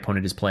because my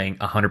opponent is playing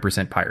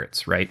 100%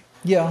 pirates, right?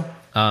 Yeah.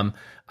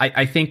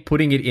 I think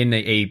putting it in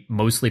a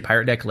mostly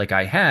pirate deck like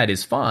I had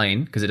is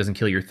fine because it doesn't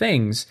kill your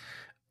things.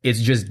 It's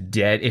just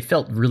dead. It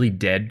felt really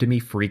dead to me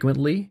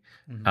frequently.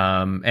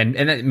 Mm-hmm.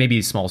 And that maybe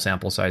a small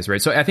sample size,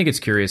 right? So I think it's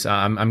curious.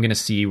 I'm going to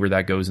see where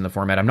that goes in the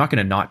format. I'm not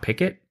going to not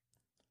pick it.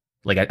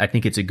 Like, I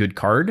think it's a good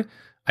card.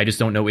 I just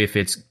don't know if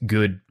it's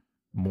good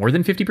more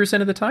than 50%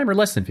 of the time or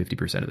less than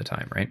 50% of the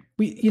time, right?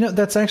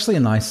 That's actually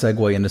a nice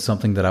segue into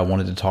something that I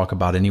wanted to talk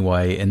about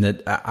anyway, and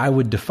that I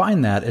would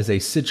define that as a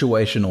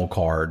situational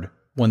card,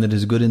 one that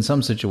is good in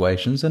some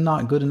situations and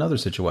not good in other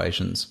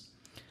situations.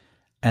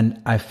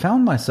 And I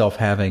found myself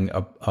having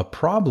a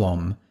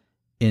problem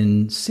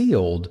in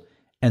Sealed,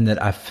 and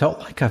that I felt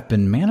like I've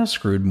been mana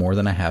screwed more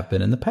than I have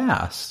been in the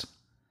past.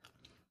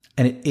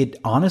 And it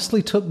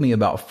honestly took me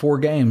about 4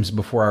 games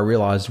before I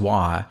realized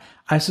why.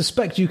 I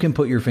suspect you can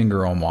put your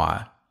finger on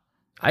why.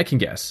 I can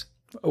guess.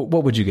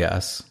 What would you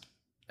guess?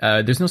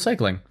 There's no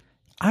cycling.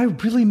 I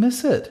really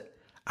miss it.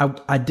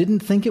 I didn't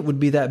think it would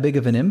be that big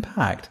of an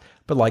impact.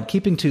 But like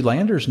keeping 2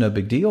 landers, no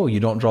big deal.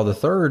 You don't draw the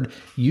 3rd.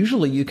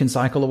 Usually you can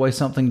cycle away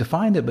something to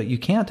find it, but you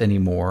can't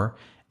anymore.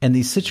 And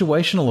these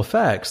situational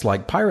effects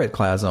like Pirate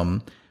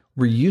Clasm,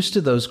 we're used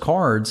to those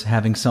cards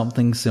having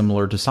something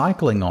similar to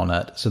cycling on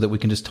it so that we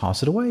can just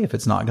toss it away if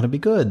it's not going to be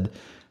good.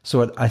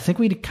 So I think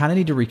we kind of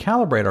need to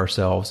recalibrate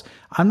ourselves.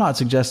 I'm not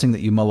suggesting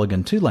that you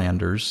mulligan 2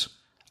 landers.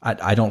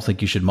 I don't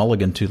think you should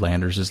mulligan 2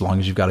 landers as long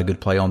as you've got a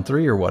good play on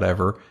 3 or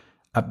whatever,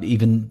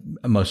 even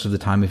most of the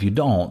time if you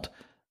don't.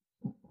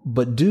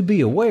 But do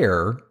be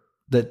aware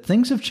that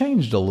things have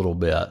changed a little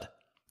bit.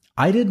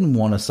 I didn't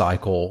want to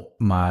cycle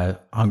my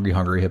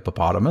Hungry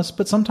Hippopotamus,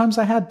 but sometimes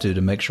I had to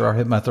make sure I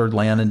hit my 3rd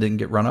land and didn't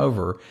get run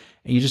over.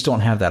 And you just don't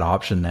have that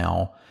option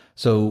now.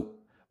 So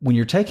when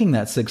you're taking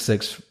that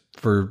 6/6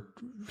 for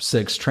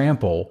 6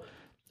 trample,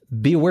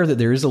 be aware that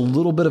there is a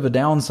little bit of a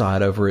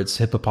downside over its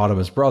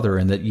hippopotamus brother,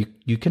 and that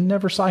you can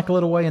never cycle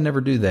it away and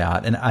never do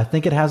that. And I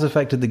think it has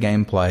affected the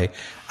gameplay.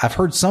 I've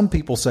heard some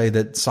people say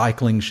that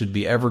cycling should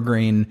be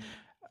evergreen,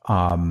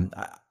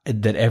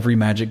 that every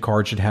Magic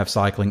card should have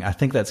cycling. I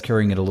think that's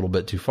carrying it a little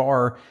bit too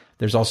far.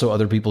 There's also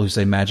other people who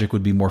say Magic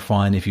would be more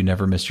fun if you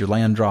never missed your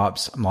land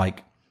drops. I'm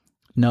like,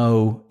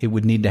 no, it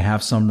would need to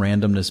have some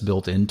randomness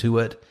built into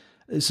it,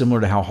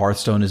 similar to how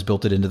Hearthstone has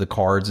built it into the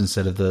cards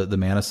instead of the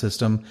mana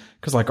system.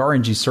 Because like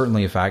RNG is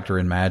certainly a factor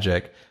in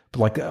Magic, but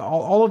like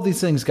all of these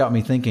things got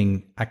me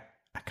thinking, I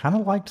kind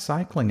of liked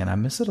cycling and I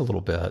miss it a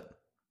little bit.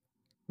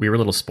 We were a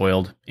little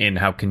spoiled in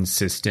how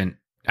consistent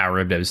Hour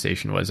of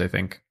Devastation was, I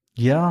think.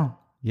 Yeah.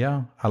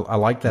 I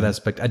like that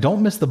aspect. I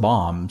don't miss the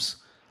bombs.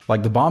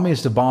 Like the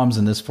bombiest of bombs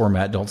in this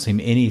format don't seem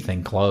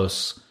anything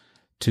close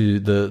to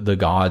the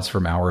gods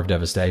from Hour of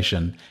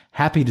Devastation.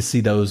 Happy to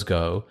see those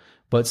go.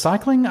 But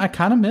cycling, I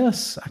kind of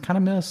miss.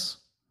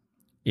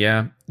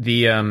 Yeah,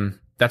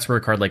 that's where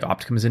a card like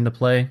Opt comes into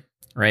play,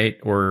 right?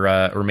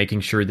 Or making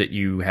sure that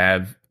you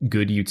have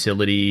good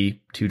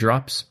utility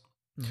 2-drops.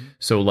 Mm-hmm.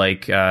 So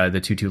like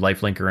the 2/2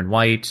 lifelinker in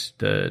white,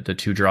 the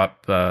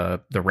 2-drop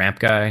the ramp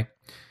guy.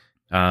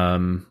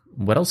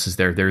 What else is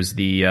there? There's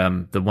the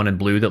one in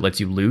blue that lets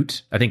you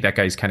loot. I think that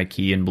guy's kind of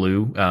key in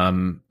blue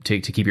to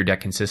keep your deck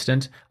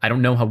consistent. I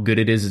don't know how good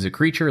it is as a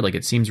creature. Like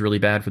it seems really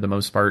bad for the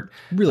most part.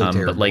 Really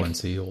terrible but like, when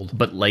sealed.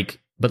 But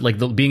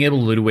being able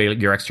to loot away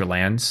your extra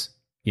lands,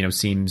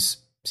 seems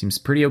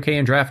pretty okay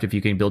in draft if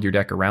you can build your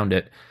deck around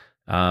it.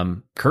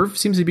 Curve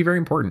seems to be very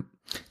important.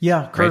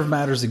 Yeah, curve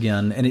matters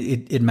again. And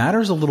it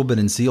matters a little bit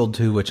in sealed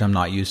too, which I'm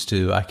not used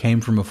to. I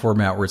came from a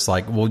format where it's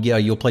like, well, yeah,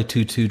 you'll play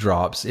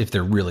 2/2-drops if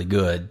they're really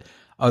good.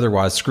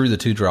 Otherwise, screw the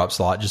 2-drop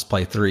slot, just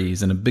play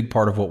 3s. And a big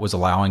part of what was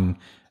allowing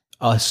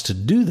us to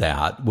do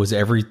that was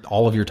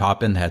all of your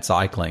top end had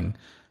cycling.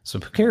 So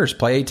who cares?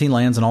 Play 18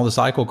 lands and all the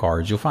cycle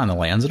cards. You'll find the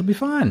lands. It'll be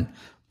fine.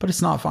 But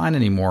it's not fine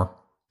anymore.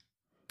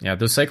 Yeah,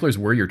 those cyclers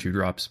were your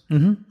 2-drops.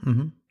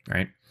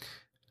 Right.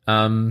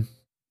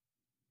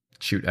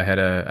 Shoot, I had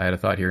a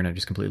thought here and I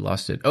just completely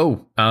lost it.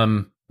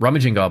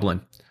 Rummaging Goblin.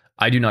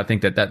 I do not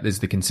think that is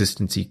the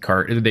consistency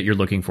card that you're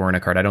looking for in a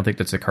card. I don't think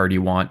that's a card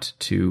you want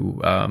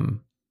to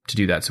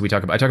do that. So I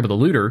talk about the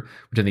Looter,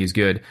 which I think is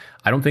good.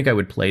 I don't think I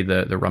would play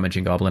the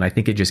Rummaging Goblin. I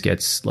think it just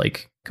gets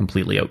like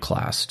completely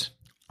outclassed.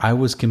 I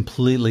was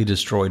completely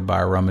destroyed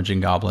by a Rummaging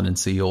Goblin in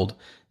Sealed.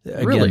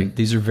 Again, really?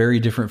 These are very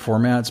different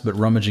formats, but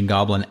Rummaging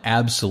Goblin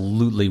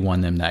absolutely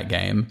won them that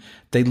game.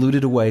 They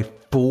looted away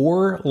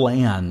 4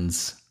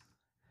 lands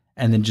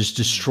and then just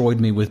destroyed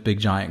me with big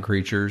giant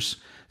creatures.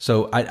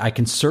 So I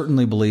can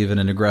certainly believe in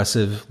an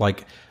aggressive,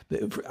 like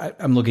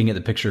I'm looking at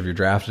the picture of your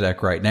draft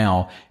deck right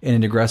now, in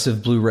an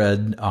aggressive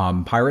blue-red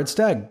Pirates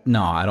deck.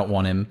 No, I don't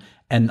want him.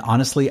 And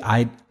honestly,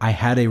 I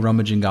had a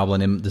Rummaging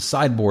Goblin in the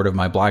sideboard of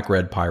my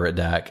black-red Pirate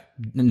deck.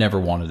 Never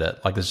wanted it.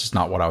 Like, that's just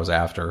not what I was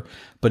after.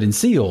 But in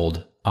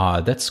Sealed,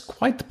 that's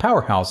quite the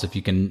powerhouse if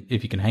you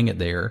can hang it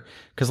there.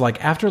 Because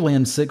like after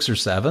land 6 or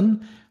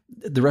 7,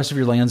 the rest of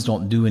your lands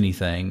don't do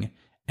anything.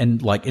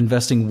 And like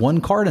investing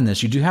 1 card in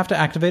this, you do have to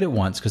activate it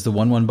once because the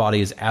 1/1 body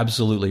is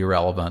absolutely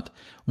irrelevant.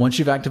 Once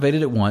you've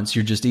activated it once,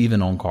 you're just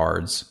even on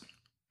cards.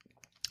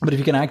 But if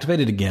you can activate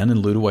it again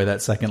and loot away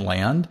that second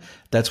land,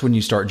 that's when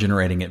you start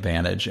generating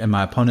advantage. And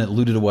my opponent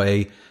looted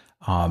away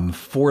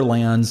 4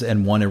 lands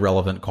and 1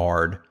 irrelevant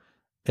card,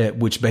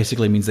 which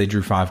basically means they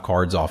drew 5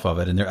 cards off of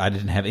it, and I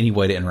didn't have any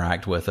way to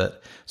interact with it.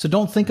 So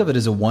don't think of it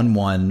as a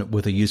 1/1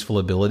 with a useful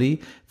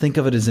ability. Think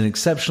of it as an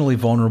exceptionally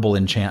vulnerable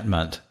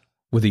enchantment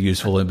with a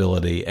useful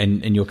ability,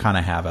 and you'll kind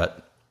of have it.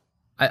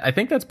 I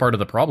think that's part of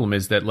the problem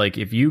is that like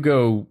if you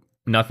go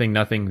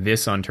nothing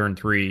this on turn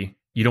 3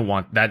 you don't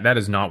want that. That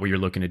is not what you're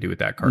looking to do with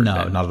that card.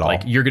 No, not at all.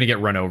 Like, you're going to get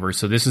run over.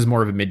 So this is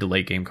more of a mid to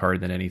late game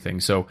card than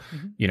anything. So,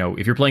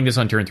 if you're playing this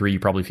on turn 3, you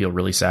probably feel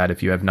really sad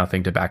if you have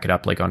nothing to back it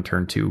up, like on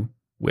turn 2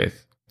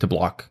 to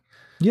block.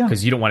 Yeah.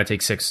 Because you don't want to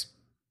take 6,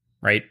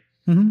 right?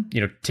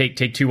 Mm-hmm.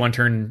 Take 2 on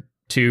turn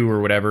 2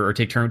 or whatever, or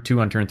take 2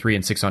 on turn 3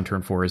 and 6 on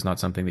turn 4 is not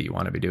something that you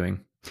want to be doing.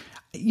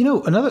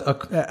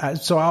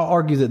 So I'll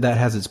argue that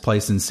has its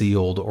place in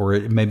sealed, or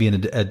it may be in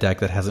a deck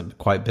that hasn't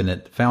quite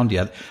been found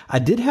yet. I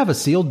did have a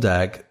sealed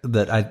deck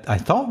that I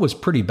thought was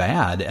pretty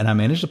bad, and I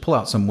managed to pull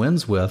out some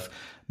wins with,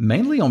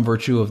 mainly on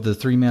virtue of the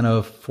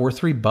 3-mana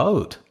 4/3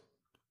 boat.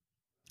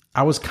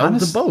 I was kind of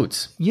the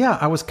boats. Yeah,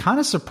 I was kind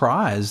of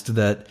surprised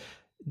that,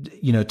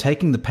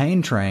 taking the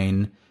pain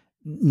train,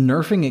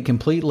 nerfing it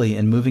completely,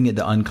 and moving it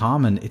to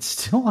uncommon, it's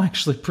still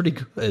actually pretty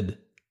good.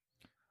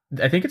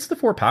 I think it's the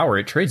 4 power.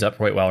 It trades up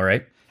quite well,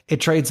 right? It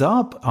trades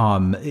up.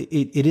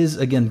 It is,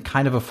 again,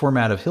 kind of a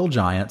format of hill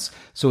giants,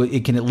 so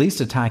it can at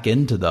least attack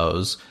into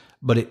those.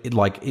 But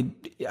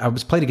I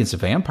was played against a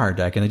vampire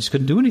deck, and they just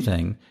couldn't do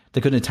anything.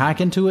 They couldn't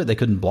attack into it. They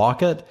couldn't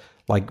block it.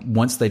 Like,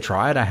 once they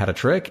tried, I had a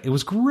trick. It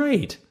was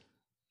great.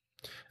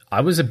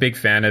 I was a big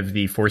fan of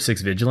the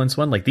 4/6 vigilance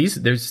one. Like,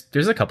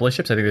 there's a couple of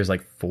ships. I think there's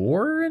like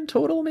 4 in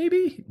total,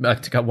 maybe.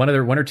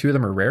 One or two of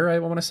them are rare, I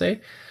want to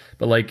say.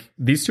 But like,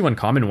 these 2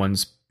 uncommon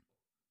ones,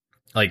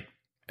 like,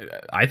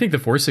 I think the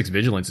 4/6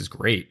 vigilance is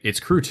great. It's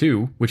crew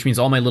 2, which means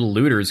all my little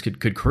looters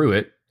could crew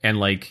it, and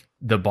like,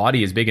 the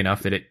body is big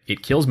enough that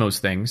it kills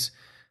most things,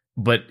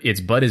 but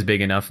its butt is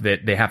big enough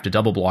that they have to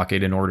double block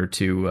it in order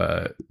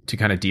to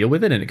kind of deal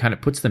with it, and it kind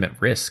of puts them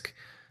at risk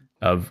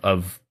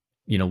of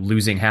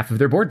losing half of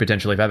their board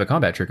potentially if I have a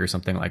combat trick or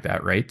something like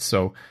that, right?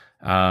 So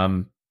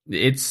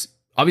it's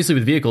obviously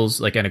with vehicles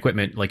like and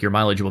equipment, like, your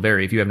mileage will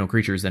vary. If you have no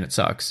creatures, then it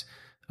sucks.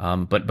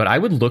 But I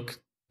would look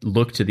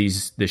to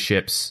the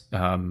ships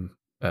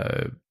as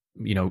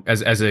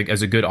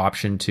a good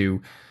option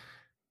to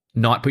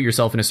not put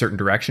yourself in a certain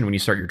direction when you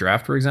start your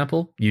draft. For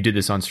example, you did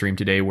this on stream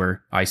today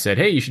where I said,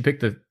 hey, you should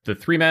pick the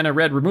 3-mana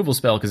red removal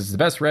spell because it's the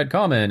best red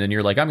common, and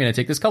you're like, I'm going to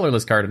take this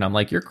colorless card, and I'm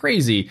like, you're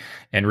crazy.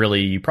 And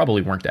really, you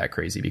probably weren't that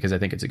crazy, because I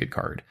think it's a good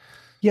card.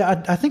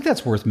 Yeah, I think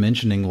that's worth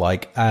mentioning.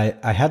 Like,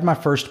 I had my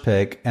first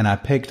pick, and I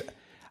picked,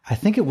 I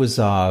think it was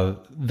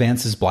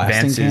Vance's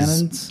Blasting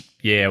Cannons.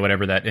 Yeah,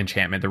 whatever that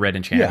enchantment, the red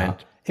enchantment.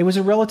 Yeah. It was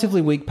a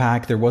relatively weak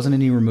pack. There wasn't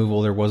any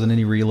removal. There wasn't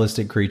any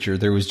realistic creature.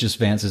 There was just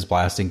Vance's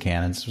Blasting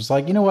Cannons. It was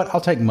like, you know what?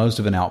 I'll take most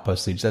of an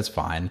Outpost Siege. That's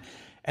fine.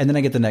 And then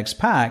I get the next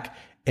pack,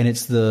 and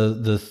it's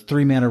the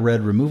 3-mana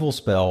red removal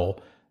spell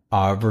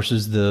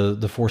versus the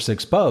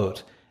 4/6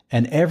 boat.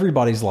 And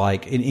everybody's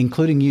like,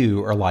 including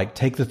you, are like,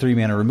 take the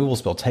 3-mana removal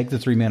spell. Take the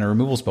 3-mana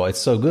removal spell.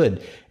 It's so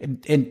good. And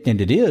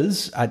it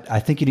is. I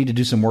think you need to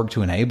do some work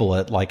to enable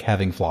it, like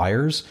having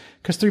flyers.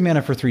 Because 3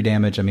 mana for 3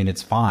 damage, I mean,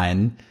 it's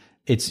fine.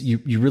 It's you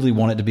really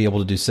want it to be able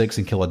to do 6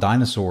 and kill a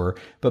dinosaur.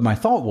 But my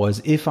thought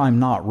was, if I'm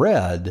not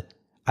red,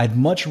 I'd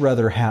much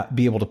rather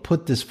be able to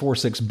put this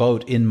 4/6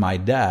 boat in my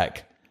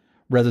deck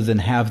rather than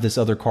have this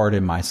other card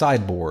in my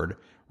sideboard,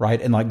 right?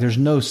 And like, there's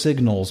no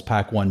signals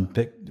pack 1,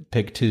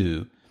 pick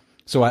 2.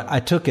 So I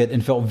took it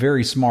and felt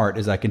very smart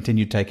as I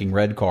continued taking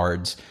red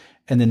cards,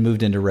 and then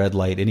moved into red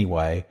late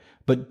anyway.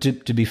 But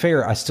to be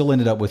fair, I still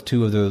ended up with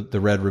 2 of the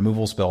red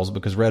removal spells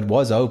because red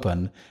was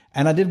open,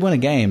 and I did win a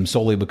game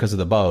solely because of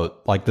the boat.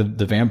 Like,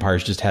 the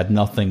vampires just had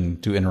nothing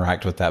to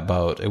interact with that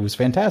boat. It was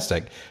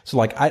fantastic. So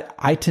like,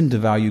 I tend to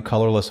value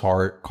colorless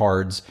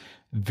cards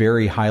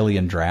very highly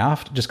in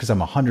draft just because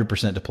I'm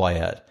 100% to play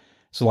it.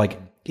 So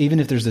like, even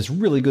if there's this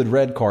really good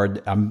red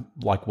card, I'm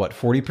like,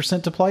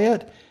 40% to play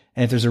it?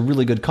 And if there's a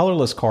really good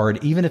colorless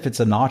card, even if it's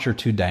a notch or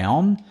 2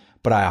 down,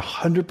 but I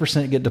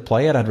 100% get to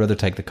play it, I'd rather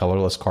take the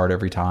colorless card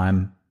every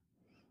time.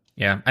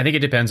 Yeah, I think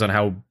it depends on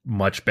how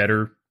much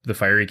better the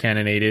Fiery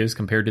Cannonade is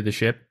compared to the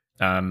ship.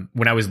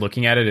 When I was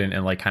looking at it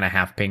and like kind of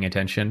half paying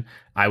attention,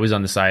 I was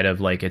on the side of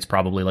like, it's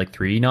probably like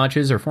 3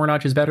 notches or 4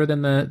 notches better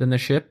than the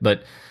ship.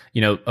 But a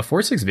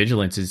 4/6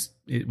 vigilance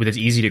with its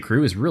easy to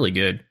crew is really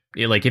good.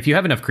 Like, if you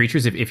have enough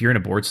creatures, if you're in a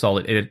board stall,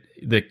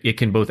 it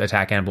can both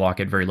attack and block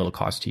at very little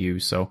cost to you.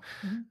 So,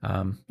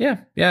 yeah.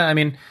 I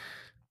mean,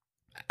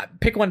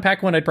 pick 1,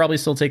 pack 1. I'd probably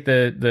still take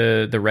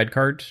the red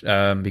card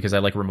because I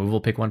like removal.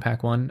 Pick 1,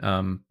 pack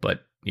 1.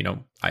 But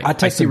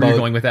I see where you're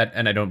going with that,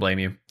 and I don't blame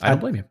you. I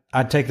don't blame you.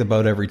 I'd take the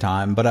boat every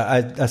time, but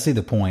I see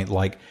the point.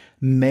 Like,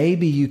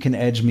 maybe you can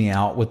edge me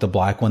out with the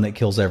black one that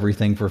kills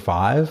everything for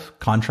 5.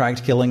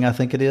 Contract killing, I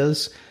think it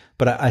is.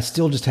 But I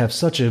still just have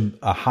such a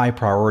high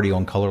priority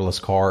on colorless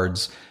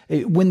cards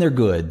when they're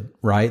good,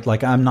 right?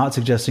 Like, I'm not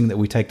suggesting that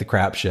we take the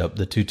crap ship,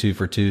 the 2/2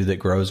 for 2 that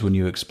grows when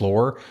you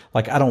explore.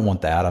 Like, I don't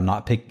want that. I'm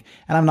not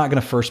going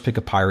to first pick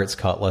a Pirate's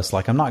Cutlass.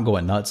 Like, I'm not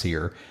going nuts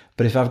here.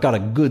 But if I've got a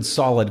good,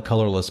 solid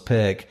colorless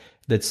pick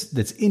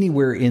that's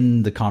anywhere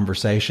in the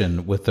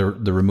conversation with the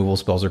removal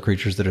spells or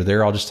creatures that are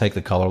there, I'll just take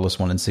the colorless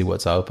one and see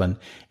what's open.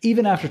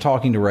 Even after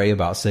talking to Ray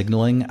about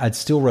signaling, I'd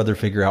still rather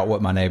figure out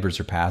what my neighbors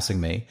are passing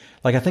me.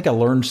 Like, I think I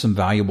learned some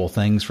valuable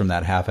things from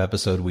that half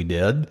episode we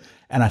did,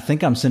 and I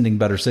think I'm sending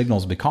better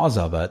signals because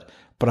of it,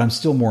 but I'm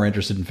still more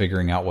interested in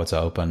figuring out what's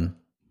open.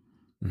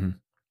 Mm-hmm.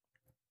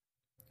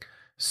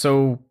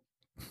 So,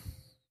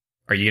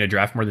 are you going to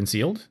draft more than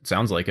sealed? It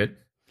sounds like it.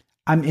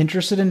 I'm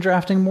interested in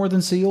drafting more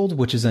than sealed,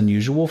 which is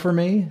unusual for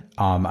me.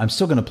 I'm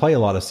still going to play a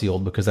lot of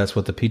sealed because that's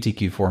what the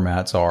PTQ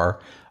formats are.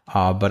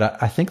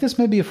 But I think this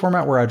may be a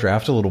format where I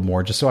draft a little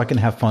more just so I can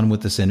have fun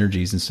with the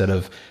synergies instead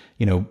of,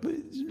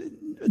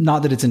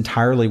 not that it's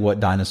entirely what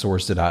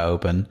dinosaurs did I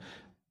open,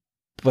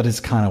 but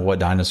it's kind of what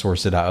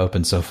dinosaurs did I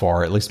open so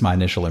far, at least my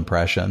initial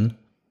impression.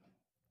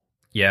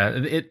 Yeah,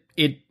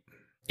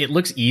 it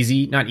looks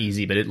easy, not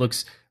easy, but it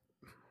looks,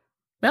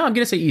 well, I'm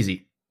going to say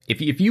easy.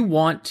 If you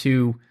want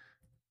to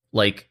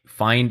like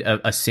find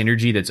a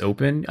synergy that's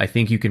open, I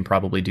think you can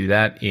probably do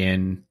that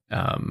in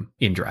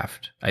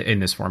draft in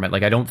this format.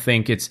 Like, I don't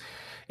think it's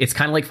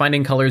kind of like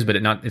finding colors, but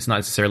it's not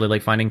necessarily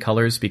like finding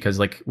colors, because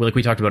like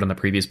we talked about on the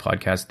previous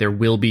podcast, there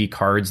will be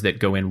cards that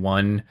go in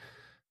one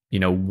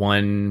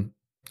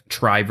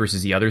tribe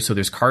versus the other. So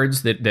there's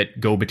cards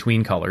that go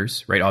between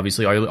colors, right?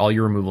 Obviously all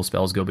your removal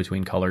spells go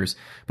between colors,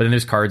 but then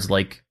there's cards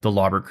like the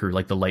Lobber Crew,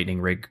 like the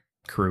Lightning Rig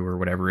Crew or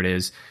whatever it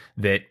is,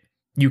 that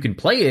you can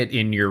play it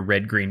in your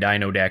red-green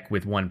dino deck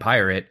with one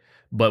pirate,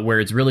 but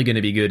where it's really going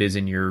to be good is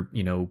in your,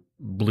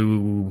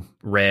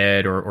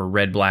 blue-red or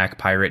red-black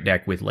pirate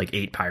deck with like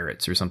 8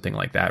 pirates or something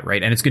like that,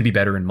 right? And it's going to be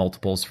better in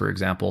multiples, for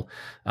example.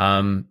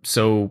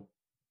 So,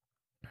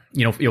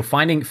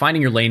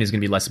 finding your lane is going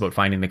to be less about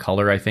finding the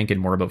color, I think,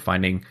 and more about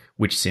finding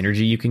which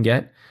synergy you can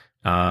get.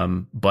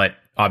 But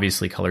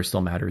obviously color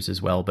still matters as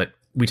well. But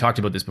we talked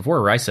about this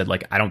before, where I said,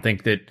 like, I don't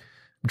think that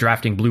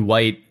drafting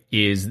blue-white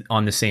is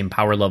on the same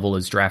power level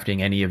as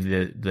drafting any of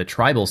the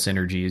tribal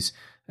synergies.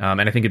 And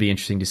I think it'd be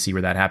interesting to see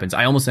where that happens.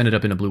 I almost ended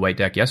up in a blue-white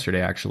deck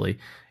yesterday, actually.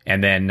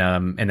 And then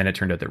it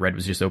turned out that red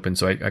was just open.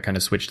 So I kind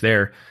of switched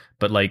there.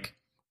 But like,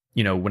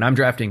 when I'm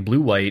drafting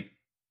blue-white,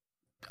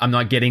 I'm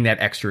not getting that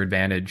extra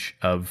advantage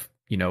of,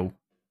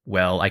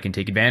 I can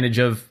take advantage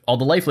of all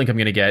the lifelink I'm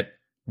going to get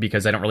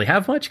because I don't really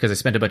have much, because I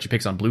spent a bunch of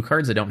picks on blue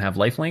cards that don't have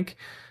lifelink.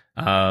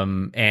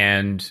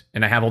 And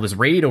I have all this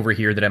raid over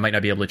here that I might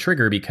not be able to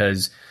trigger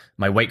because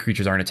my white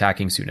creatures aren't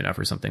attacking soon enough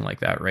or something like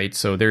that, right?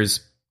 So it's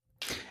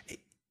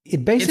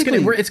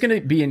going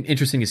to be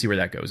interesting to see where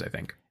that goes, I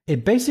think.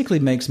 It basically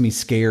makes me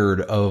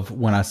scared of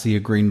when I see a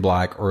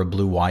green-black or a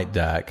blue-white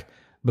deck,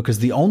 because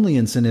the only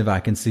incentive I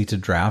can see to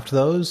draft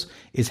those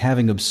is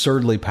having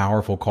absurdly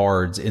powerful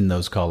cards in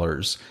those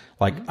colors.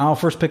 Like, I'll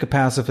first pick a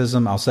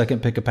pacifism, I'll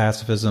second pick a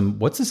pacifism.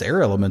 What's this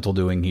air elemental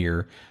doing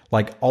here?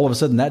 Like, all of a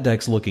sudden that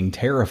deck's looking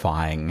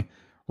terrifying,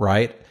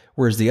 right?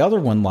 Whereas the other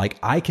one, like,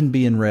 I can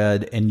be in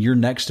red and you're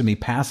next to me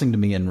passing to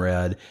me in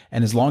red,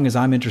 and as long as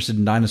I'm interested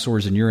in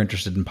dinosaurs and you're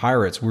interested in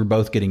pirates, we're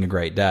both getting a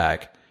great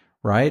deck,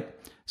 right?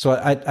 So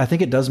I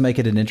think it does make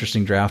it an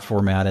interesting draft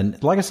format.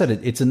 And like I said,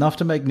 it's enough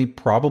to make me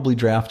probably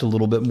draft a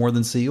little bit more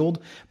than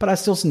sealed, but I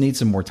still need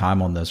some more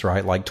time on this,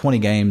 right? Like 20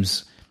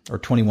 games or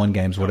 21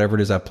 games, whatever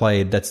it is I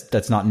played,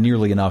 that's not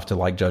nearly enough to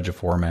like judge a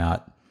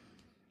format.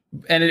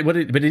 And but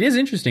it is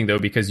interesting though,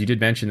 because you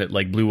did mention that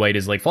like blue-white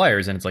is like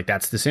Flyers, and it's like,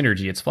 that's the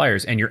synergy, it's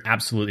Flyers. And you're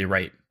absolutely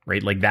right?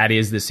 Like, that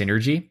is the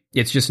synergy.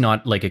 It's just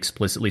not like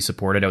explicitly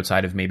supported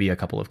outside of maybe a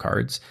couple of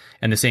cards.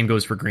 And the same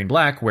goes for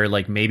green-black, where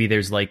like maybe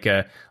there's like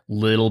a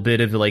little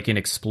bit of like an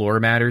Explore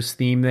Matters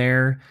theme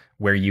there,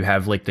 where you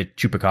have like the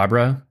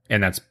Chupacabra,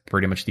 and that's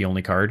pretty much the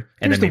only card.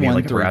 And then maybe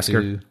like a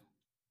Vrasker.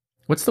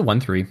 What's the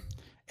 1/3?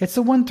 It's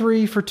the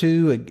 1/3 for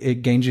 2.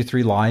 It gains you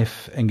 3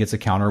 life and gets a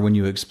counter when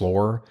you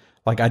explore.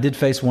 Like, I did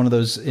face one of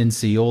those in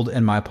sealed,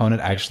 and my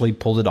opponent actually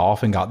pulled it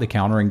off and got the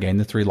counter and gained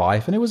the 3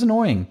 life, and it was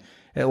annoying.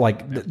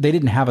 They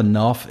didn't have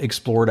enough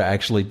Explore to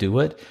actually do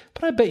it,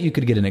 but I bet you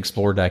could get an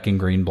Explore deck in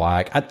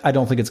green-black. I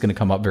don't think it's going to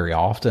come up very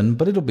often,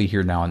 but it'll be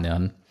here now and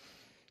then.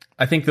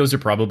 I think those are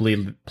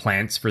probably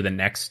plants for the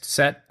next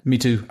set. Me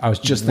too. I was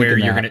just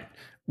thinking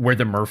where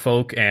the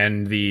merfolk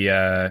and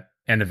the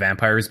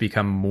vampires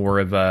become more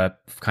of a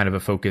kind of a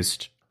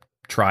focused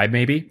tribe,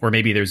 maybe, or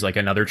maybe there's like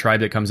another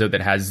tribe that comes out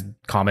that has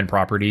common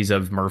properties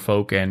of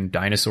merfolk and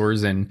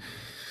dinosaurs, and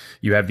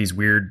you have these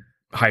weird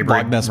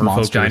hybrid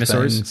merfolk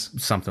dinosaurs,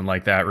 something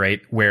like that, right?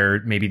 Where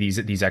maybe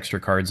these extra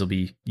cards will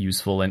be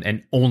useful,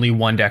 and only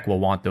one deck will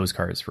want those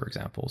cards, for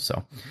example.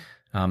 So,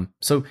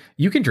 so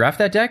you can draft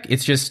that deck.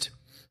 It's just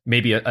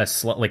maybe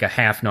like a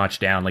half notch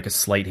down, like a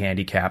slight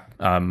handicap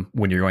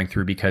when you're going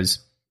through, because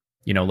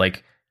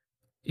like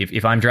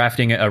if I'm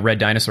drafting a red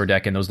dinosaur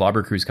deck and those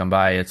Lobber Crews come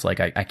by, it's like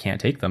I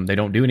can't take them. They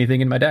don't do anything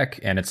in my deck,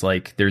 and it's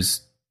like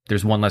there's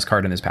one less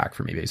card in this pack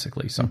for me,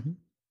 basically. So. Mm-hmm.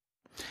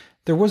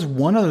 There was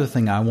one other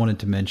thing I wanted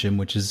to mention,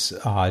 which is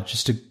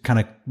just to kind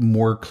of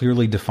more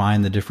clearly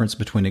define the difference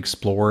between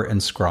Explore and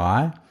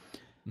Scry.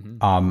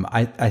 Mm-hmm.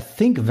 I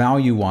think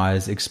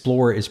value-wise,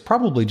 Explore is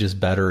probably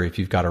just better if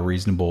you've got a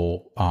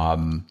reasonable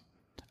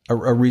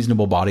a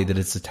reasonable body that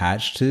it's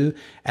attached to.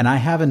 And I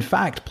have, in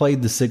fact,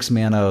 played the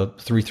 6-mana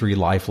 3/3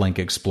 lifelink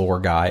Explore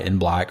guy in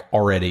black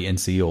already in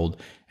sealed,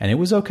 and it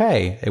was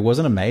okay. It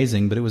wasn't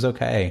amazing, but it was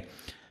okay.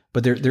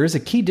 But there is a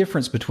key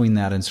difference between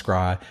that and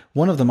Scry.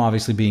 One of them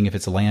obviously being if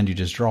it's a land, you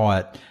just draw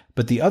it.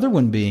 But the other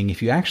one being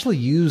if you actually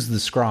use the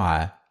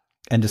Scry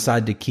and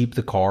decide to keep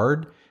the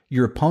card,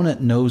 your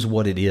opponent knows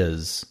what it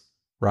is,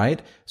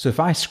 right? So if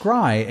I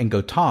scry and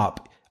go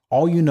top,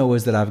 all you know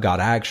is that I've got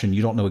action.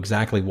 You don't know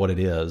exactly what it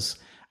is.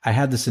 I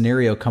had the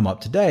scenario come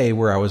up today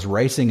where I was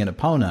racing an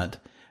opponent.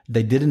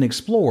 They didn't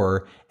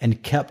explore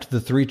and kept the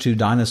 3/2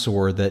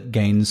 dinosaur that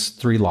gains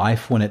 3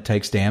 life when it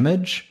takes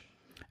damage.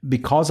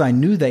 Because I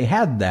knew they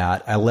had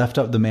that, I left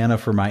up the mana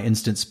for my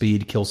instant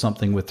speed, kill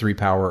something with 3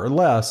 power or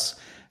less,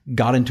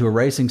 got into a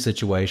racing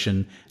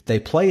situation. They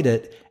played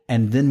it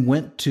and then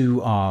went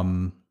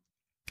to,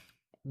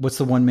 what's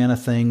the 1 mana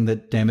thing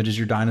that damages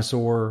your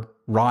dinosaur?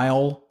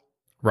 Rile.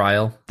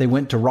 They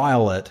went to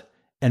Rile it.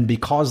 And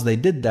because they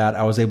did that,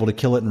 I was able to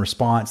kill it in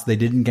response. They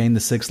didn't gain the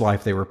 6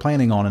 life they were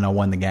planning on, and I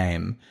won the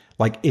game.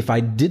 Like, if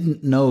I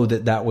didn't know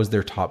that that was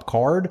their top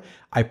card,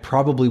 I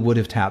probably would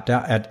have tapped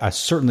out. I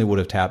certainly would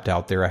have tapped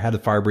out there. I had a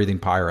fire-breathing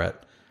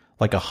pirate.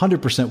 Like,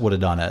 100% would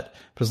have done it.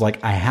 It was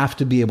like, I have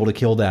to be able to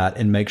kill that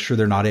and make sure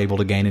they're not able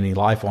to gain any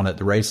life on it.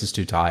 The race is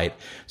too tight.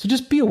 So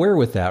just be aware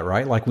with that,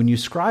 right? Like, when you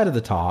scry to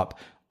the top,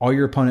 all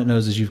your opponent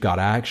knows is you've got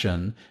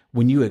action.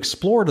 When you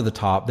explore to the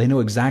top, they know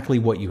exactly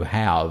what you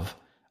have.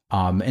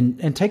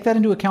 And take that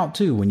into account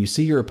too. When you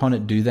see your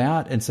opponent do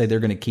that and say they're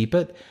going to keep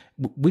it,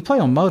 we play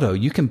on Moto.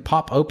 You can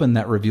pop open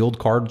that revealed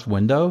cards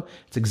window.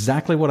 It's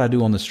exactly what I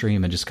do on the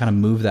stream and just kind of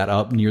move that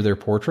up near their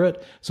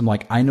portrait. So I'm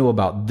like, I know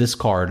about this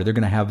card. They're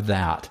going to have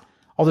that.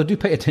 Although do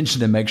pay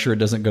attention and make sure it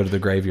doesn't go to the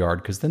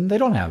graveyard because then they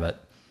don't have it.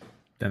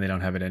 Then they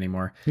don't have it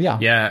anymore. Yeah.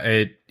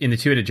 Yeah. In the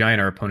 2-headed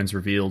giant, our opponents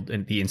revealed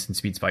the instant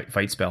speed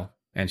fight spell.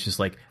 And it's just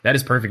like, that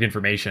is perfect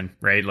information,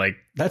 right? Like,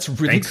 that's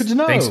really good to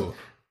know.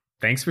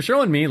 Thanks for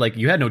showing me. Like,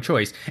 you had no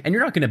choice. And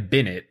you're not going to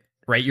bin it,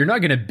 right? You're not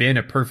going to bin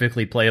a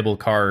perfectly playable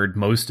card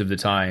most of the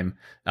time,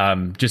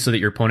 just so that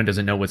your opponent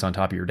doesn't know what's on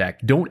top of your deck.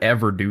 Don't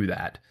ever do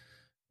that.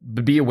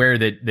 But be aware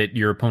that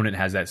your opponent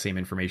has that same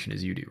information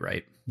as you do,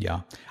 right?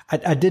 Yeah.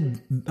 I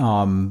did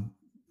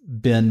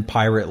bin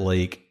Pirate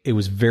Leak. It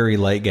was very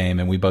late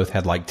game, and we both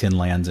had like 10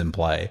 lands in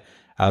play.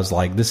 I was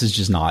like, this is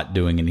just not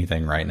doing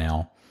anything right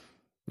now.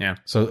 Yeah.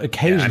 So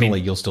occasionally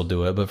you'll still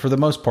do it, but for the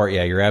most part,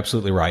 yeah, you're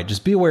absolutely right.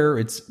 Just be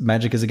aware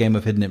Magic is a game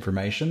of hidden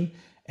information,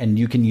 and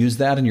you can use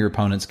that and your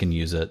opponents can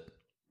use it.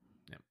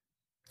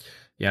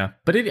 Yeah.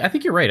 But I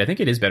think you're right. I think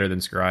it is better than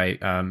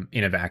Scry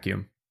in a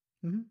vacuum.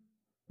 Mm-hmm.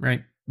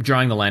 Right.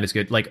 Drawing the land is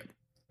good. Like,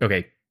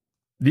 okay,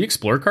 the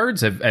Explore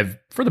cards have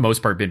for the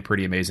most part been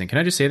pretty amazing. Can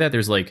I just say that?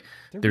 There's the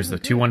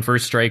 2/1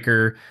 first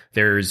striker.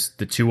 There's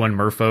the 2/1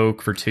 Merfolk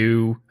for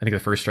 2. I think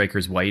the first striker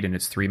is white and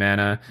it's 3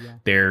 mana. Yeah.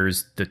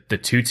 There's the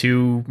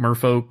 2/2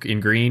 Merfolk in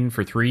green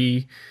for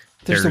 3.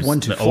 There's the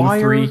 1/2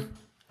 flyer. O3.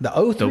 The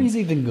O3 is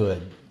even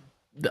good.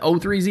 The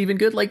O3 is even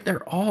good. Like,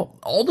 they're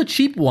all the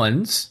cheap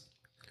ones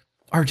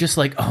are just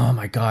like, oh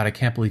my God, I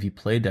can't believe you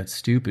played that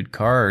stupid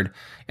card.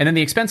 And then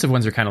the expensive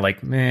ones are kind of like,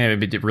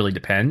 it really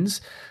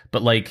depends.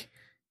 But like,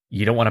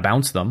 you don't want to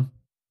bounce them.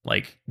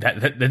 Like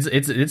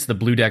it's the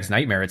blue deck's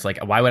nightmare. It's like,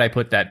 why would I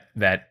put that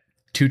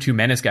 2/2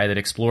 menace guy that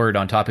explored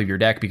on top of your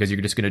deck because you're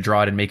just going to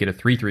draw it and make it a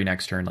 3/3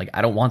 next turn? Like,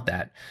 I don't want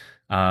that.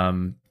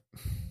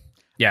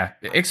 Yeah,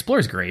 Explore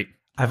is great.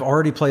 I've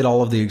already played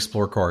all of the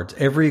Explore cards.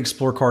 Every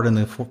Explore card in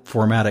the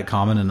format at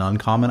common and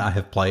uncommon I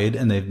have played,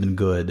 and they've been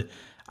good.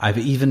 I've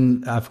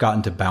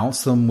gotten to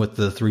bounce them with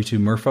the 3/2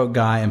 Merfolk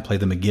guy and play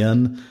them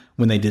again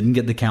when they didn't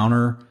get the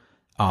counter.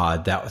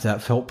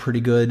 That felt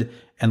pretty good.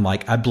 And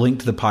like, I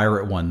blinked the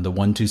pirate one, the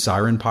 1/2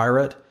 Siren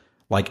Pirate.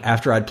 Like,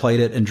 after I'd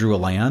played it and drew a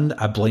land,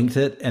 I blinked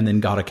it and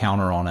then got a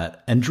counter on it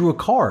and drew a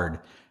card.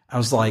 I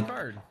was like,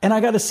 and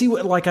I got to see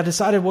I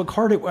decided what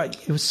card it was.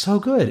 It was so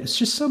good. It's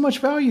just so much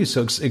value.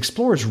 So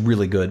Explore is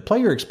really good. Play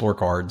your Explore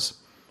cards.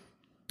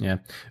 Yeah.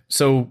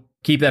 So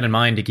keep that in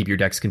mind to keep your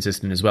decks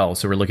consistent as well.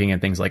 So we're looking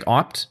at things like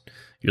Opt.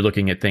 You're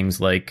looking at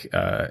things like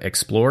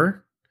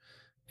Explore.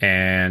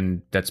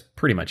 And that's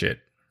pretty much it.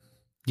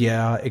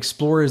 Yeah,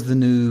 Explore is the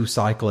new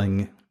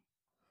cycling.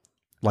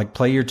 Like,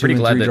 play your 2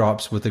 and 3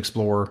 drops with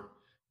Explore.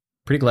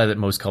 Pretty glad that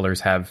most colors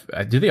have.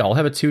 Do they all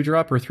have a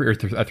 2-drop or a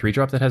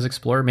 3-drop that has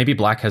Explore? Maybe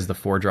Black has the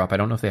 4-drop. I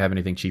don't know if they have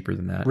anything cheaper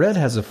than that. Red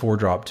has a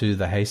 4-drop too,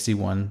 the hasty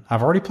one.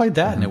 I've already played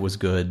that and it was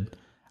good.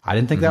 I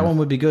didn't think that one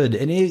would be good,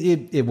 and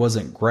it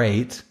wasn't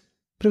great,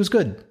 but it was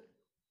good.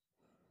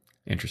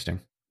 Interesting.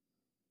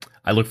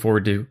 I look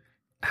forward to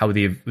how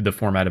the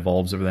format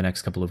evolves over the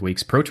next couple of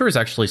weeks. Pro Tour is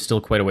actually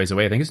still quite a ways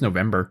away. I think it's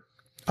November.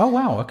 Oh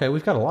wow! Okay,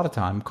 we've got a lot of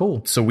time.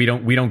 Cool. So we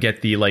don't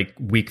get the like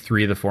week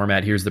 3 of the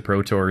format. Here's the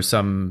Pro Tour.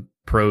 Some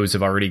pros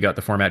have already got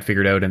the format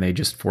figured out, and they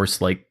just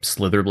force like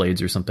Slither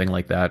Blades or something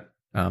like that.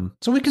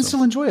 So we can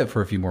still enjoy it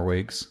for a few more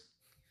weeks.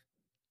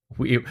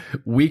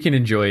 We can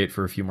enjoy it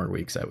for a few more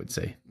weeks, I would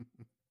say.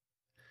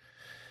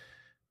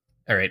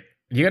 All right,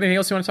 you got anything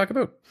else you want to talk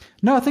about?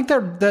 No, I think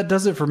that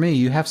does it for me.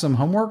 You have some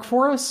homework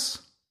for us?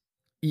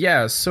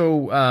 Yeah.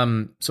 So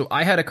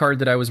I had a card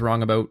that I was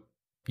wrong about.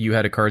 You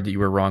had a card that you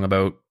were wrong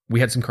about. We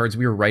had some cards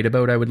we were right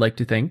about, I would like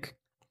to think.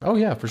 Oh,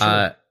 yeah, for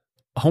sure.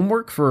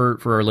 Homework for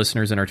our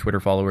listeners and our Twitter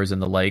followers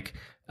and the like.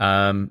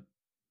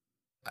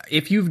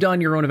 If you've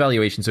done your own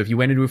evaluation, so if you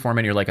went into a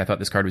format and you're like, I thought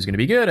this card was going to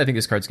be good, I think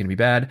this card's going to be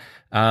bad.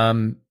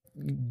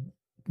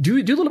 do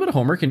a little bit of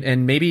homework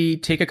and maybe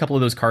take a couple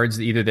of those cards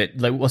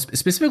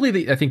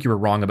specifically I think you were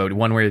wrong about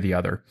one way or the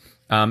other.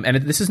 And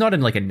this is not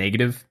in like a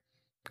negative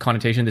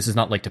connotation. This is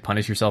not like to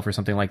punish yourself or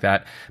something like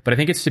that, but I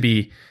think it's to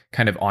be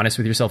kind of honest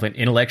with yourself and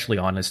intellectually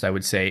honest, I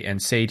would say,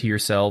 and say to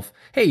yourself,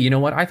 hey, you know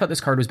what? I thought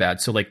this card was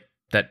bad. So like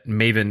that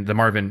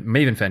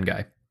Maven Fen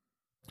guy,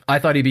 I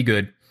thought he'd be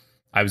good.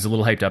 I was a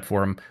little hyped up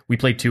for him. We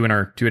played two at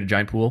a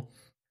giant pool.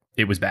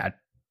 It was bad.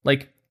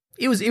 Like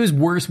it was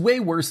worse, way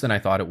worse than I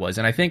thought it was.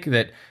 And I think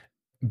that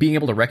being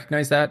able to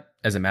recognize that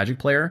as a Magic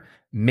player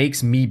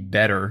makes me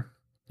better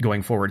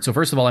going forward. So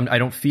first of all, I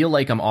don't feel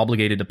like I'm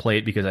obligated to play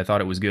it because I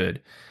thought it was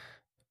good.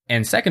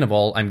 And second of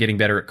all, I'm getting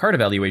better at card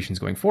evaluations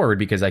going forward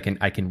because I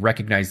can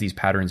recognize these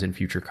patterns in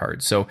future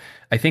cards. So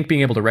I think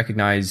being able to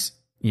recognize,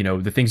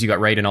 the things you got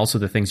right and also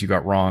the things you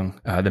got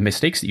wrong, the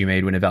mistakes that you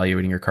made when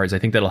evaluating your cards, I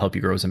think that'll help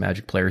you grow as a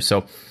Magic player.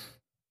 So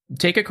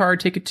take a card,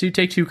 take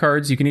two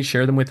cards. You can each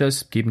share them with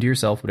us, keep them to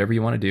yourself, whatever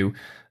you want to do.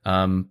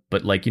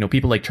 But like,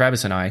 people like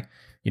Travis and I,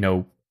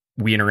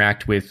 we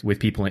interact with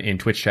people in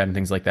Twitch chat and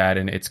things like that.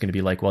 And it's going to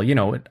be like,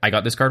 well, I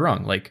got this card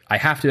wrong. Like I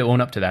have to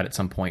own up to that at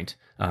some point.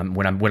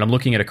 When I'm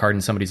looking at a card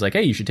and somebody's like,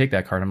 hey, you should take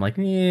that card. I'm like,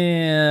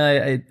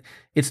 yeah,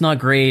 it's not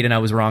great. And I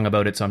was wrong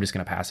about it. So I'm just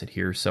going to pass it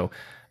here. So,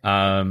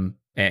 and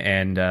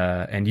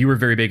you were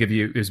very big of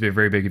you. It was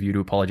very big of you to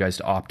apologize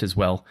to Opt as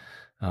well.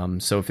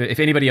 So if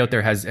anybody out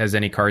there has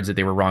any cards that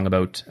they were wrong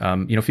about,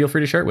 feel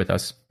free to share it with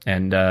us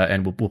and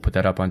we'll put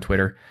that up on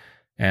Twitter.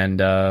 And,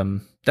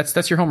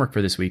 that's your homework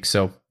for this week.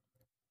 So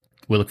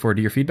we'll look forward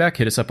to your feedback.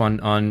 Hit us up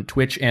on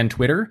Twitch and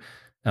Twitter.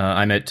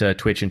 I'm at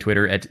Twitch and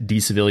Twitter at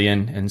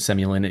DCivilian, and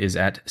Semulin is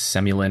at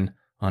Semulin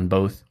on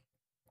both.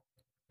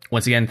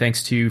 Once again,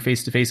 thanks to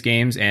Face to Face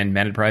Games and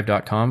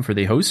ManaDeprived.com for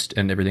the host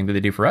and everything that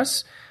they do for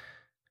us.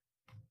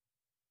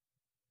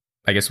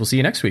 I guess we'll see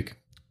you next week.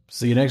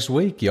 See you next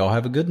week. Y'all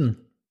have a good one.